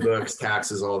take over the books,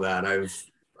 taxes, all that.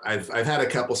 I've had a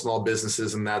couple small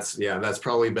businesses, and that's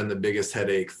probably been the biggest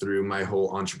headache through my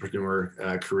whole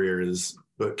entrepreneur career is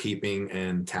bookkeeping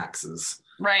and taxes.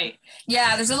 Right.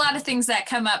 Yeah. There's a lot of things that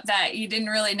come up that you didn't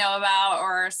really know about,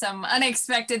 or some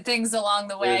unexpected things along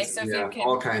the way. So if you can,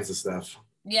 all kinds of stuff.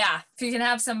 Yeah. If you can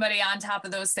have somebody on top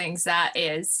of those things, that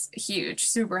is huge,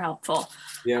 super helpful.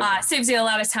 Yeah. Saves you a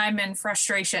lot of time and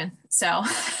frustration. So.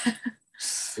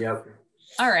 Yep.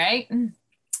 All right. And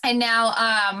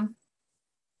now,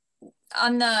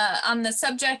 on the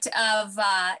subject of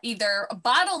either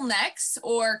bottlenecks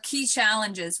or key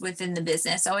challenges within the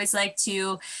business, I always like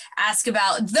to ask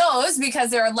about those because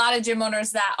there are a lot of gym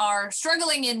owners that are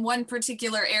struggling in one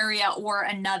particular area or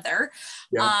another.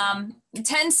 Yeah. It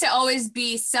tends to always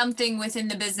be something within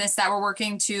the business that we're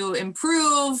working to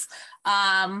improve.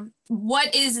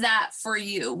 What is that for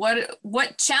you?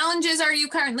 What challenges are you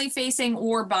currently facing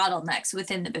or bottlenecks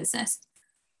within the business?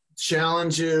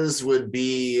 Challenges would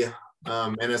be,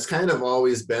 and it's kind of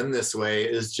always been this way,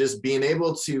 is just being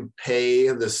able to pay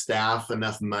the staff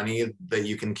enough money that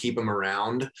you can keep them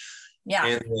around. Yeah.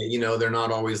 And, they're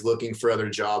not always looking for other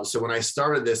jobs. So when I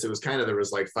started this, it was there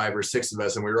was like 5 or 6 of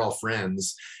us and we were all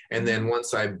friends. And then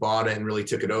once I bought it and really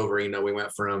took it over, we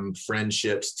went from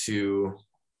friendships to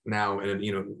now,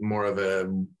 more of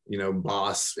a,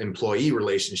 boss employee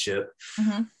relationship.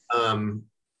 Mm-hmm.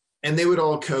 And they would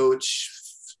all coach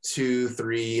 2,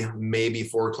 3, maybe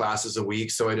 4 classes a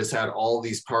week. So I just had all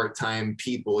these part-time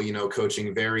people,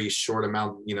 coaching very short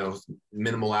amount,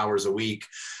 minimal hours a week.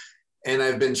 And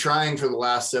I've been trying for the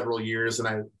last several years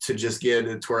to just get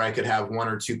it to where I could have 1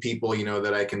 or 2 people,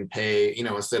 that I can pay,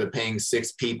 instead of paying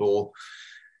 6 people,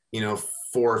 $400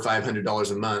 or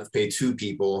 $500 a month, pay 2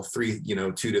 people,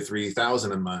 $2,000 to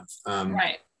 $3,000 a month.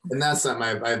 Right. And that's something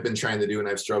I've been trying to do and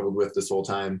I've struggled with this whole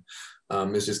time.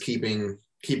 Is just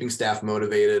keeping staff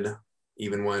motivated,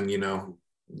 even when,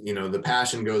 the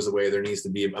passion goes away, there needs to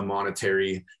be a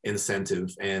monetary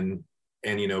incentive and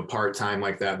part-time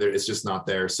like that, it's just not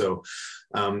there. So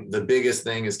the biggest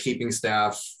thing is keeping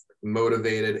staff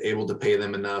motivated, able to pay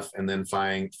them enough, and then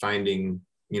finding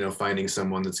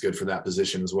someone that's good for that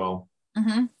position as well.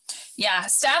 Mm-hmm. Yeah.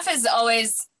 Staff is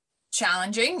always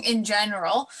challenging in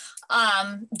general.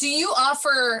 Do you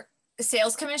offer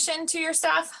sales commission to your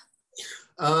staff?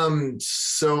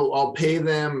 So I'll pay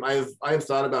them. I've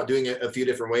thought about doing it a few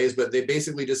different ways, but they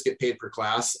basically just get paid per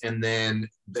class, and then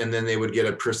they would get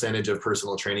a percentage of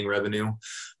personal training revenue.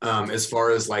 As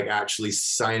far as like actually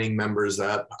signing members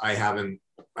up, I haven't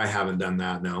done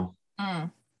that. No.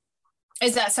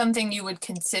 Is that something you would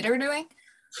consider doing?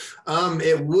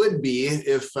 It would be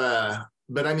if,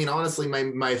 but I mean, honestly,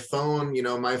 my phone,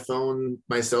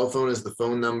 my cell phone is the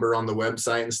phone number on the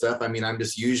website and stuff. I mean, I'm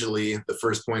just usually the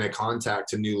first point of contact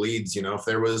to new leads. If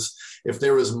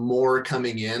there was more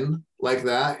coming in like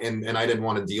that and I didn't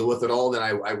want to deal with it all, then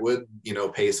I would,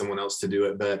 pay someone else to do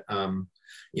it. But,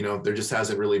 there just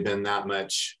hasn't really been that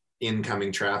much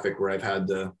incoming traffic where I've had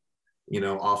to,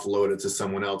 offload it to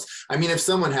someone else. I mean, if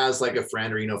someone has like a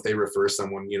friend or, if they refer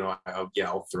someone, I'll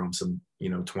throw them some,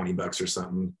 $20 or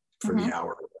something for the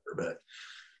hour or whatever,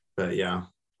 but yeah.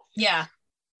 Yeah.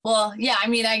 Well, yeah, I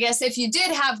mean, I guess if you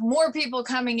did have more people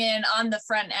coming in on the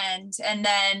front end, and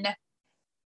then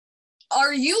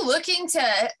are you looking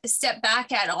to step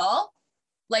back at all?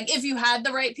 Like if you had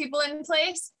the right people in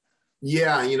place?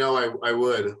 Yeah, I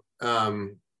would.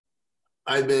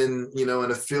 I've been,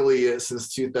 an affiliate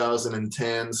since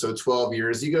 2010. So 12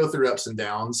 years. You go through ups and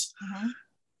downs. Mm-hmm.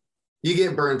 You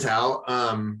get burnt out.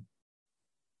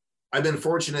 I've been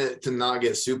fortunate to not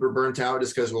get super burnt out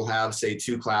just because we'll have, say,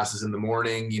 2 classes in the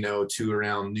morning, 2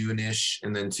 around noonish,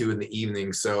 and then 2 in the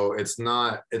evening. So it's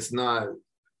not,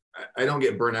 I don't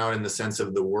get burnt out in the sense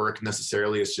of the work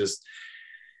necessarily. It's just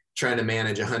trying to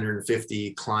manage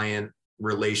 150 client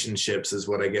relationships is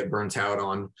what I get burnt out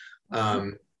on.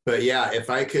 But yeah, if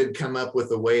I could come up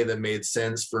with a way that made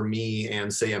sense for me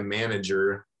and, say, a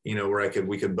manager, where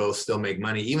we could both still make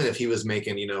money, even if he was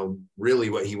making, really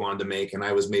what he wanted to make, and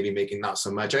I was maybe making not so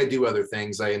much. I do other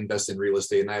things. I invest in real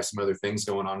estate and I have some other things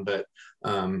going on, but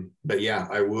yeah,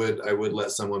 I would let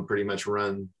someone pretty much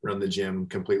run the gym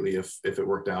completely if it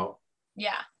worked out.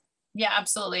 Yeah,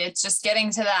 absolutely. It's just getting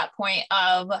to that point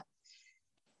of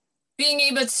being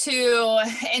able to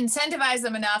incentivize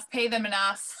them enough, pay them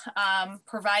enough,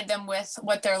 provide them with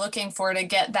what they're looking for to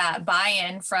get that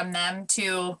buy-in from them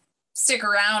to stick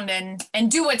around and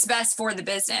do what's best for the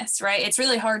business, right? It's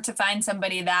really hard to find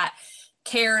somebody that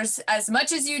cares as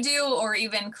much as you do, or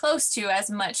even close to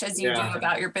as much as you do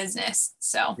about your business.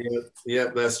 So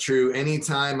yep, that's true.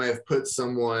 Anytime I've put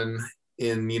someone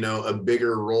in, a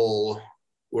bigger role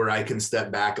where I can step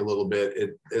back a little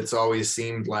bit, it's always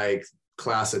seemed like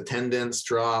class attendance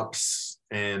drops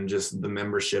and just the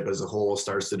membership as a whole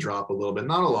starts to drop a little bit.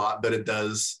 Not a lot, but it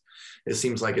does. It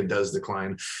seems like it does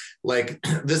decline. Like,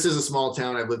 this is a small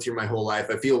town. I've lived here my whole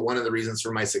life. I feel one of the reasons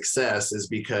for my success is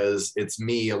because it's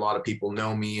me. A lot of people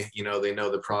know me, they know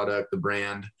the product, the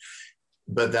brand,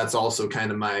 but that's also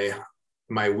kind of my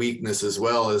weakness as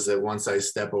well, is that once I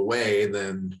step away,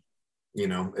 then,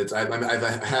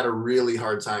 I've had a really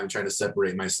hard time trying to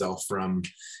separate myself from,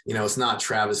 it's not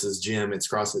Travis's gym, it's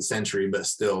CrossFit Century, but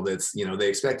still that's, they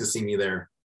expect to see me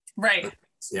there. Right.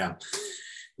 Yeah.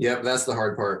 Yep. That's the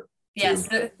hard part. Yes,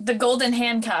 the golden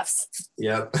handcuffs.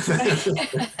 Yep. That's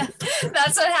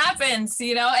what happens.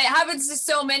 It happens to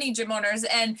so many gym owners,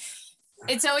 and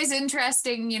it's always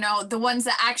interesting, the ones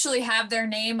that actually have their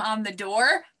name on the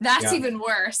door, that's even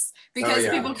worse, because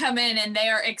people come in and they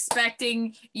are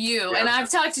expecting you. And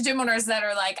I've talked to gym owners that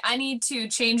are like, I need to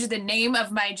change the name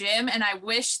of my gym, and I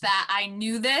wish that I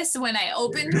knew this when I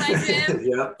opened my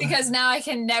gym, because now I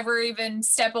can never even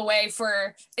step away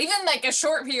for even like a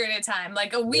short period of time,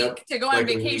 like a week to go on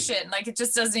vacation. Like, it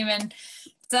just doesn't even,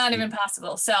 it's not even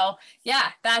possible. So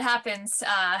yeah, that happens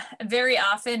very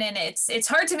often. And it's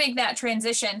hard to make that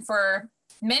transition for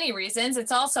many reasons.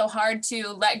 It's also hard to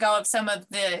let go of some of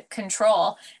the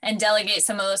control and delegate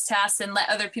some of those tasks and let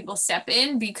other people step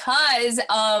in because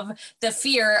of the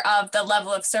fear of the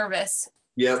level of service.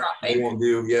 They won't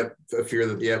do, a fear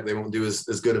that, they won't do as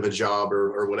good of a job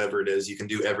or whatever it is. You can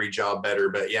do every job better,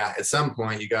 but yeah, at some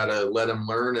point you got to let them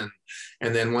learn.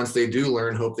 And then once they do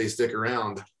learn, hope they stick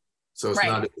around. So it's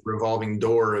not a revolving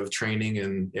door of training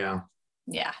and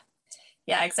Yeah,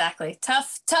 exactly.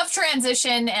 Tough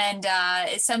transition. And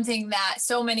it's something that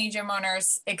so many gym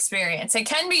owners experience. It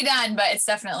can be done, but it's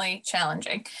definitely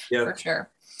challenging for sure.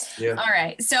 Yeah. All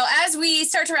right. So as we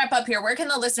start to wrap up here, where can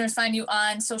the listeners find you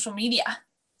on social media?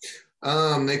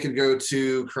 They could go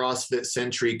to CrossFit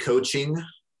Century Coaching.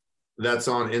 That's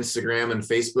on Instagram and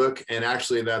Facebook. And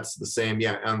actually that's the same.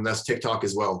 That's TikTok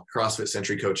as well. CrossFit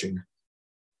Century Coaching.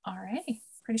 All right.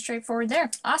 Pretty straightforward there.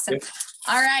 Awesome. Yep.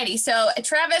 All righty. So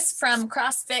Travis from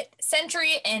CrossFit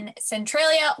Century in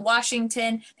Centralia,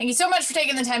 Washington. Thank you so much for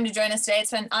taking the time to join us today. It's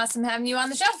been awesome having you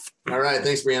on the show. All right.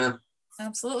 Thanks, Brianna.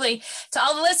 Absolutely. To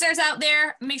all the listeners out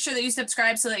there, make sure that you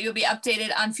subscribe so that you'll be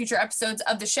updated on future episodes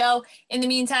of the show. In the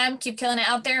meantime, keep killing it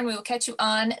out there, and we will catch you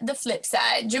on the flip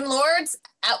side. Gym Lords,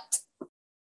 out.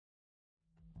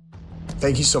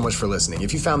 Thank you so much for listening.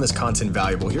 If you found this content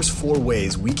valuable, here's 4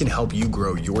 ways we can help you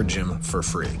grow your gym for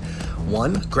free.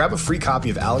 1, grab a free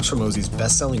copy of Alex Hormozi's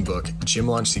best-selling book, Gym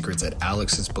Launch Secrets, at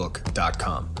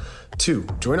alexsbook.com. 2,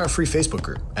 join our free Facebook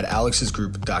group at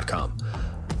alexsgroup.com.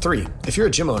 3, if you're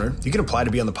a gym owner, you can apply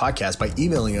to be on the podcast by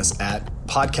emailing us at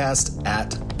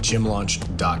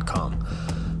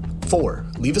podcast@gymlaunch.com. 4,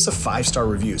 leave us a 5-star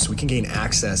review so we can gain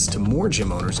access to more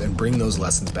gym owners and bring those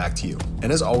lessons back to you.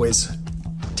 And as always,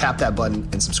 tap that button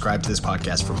and subscribe to this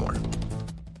podcast for more.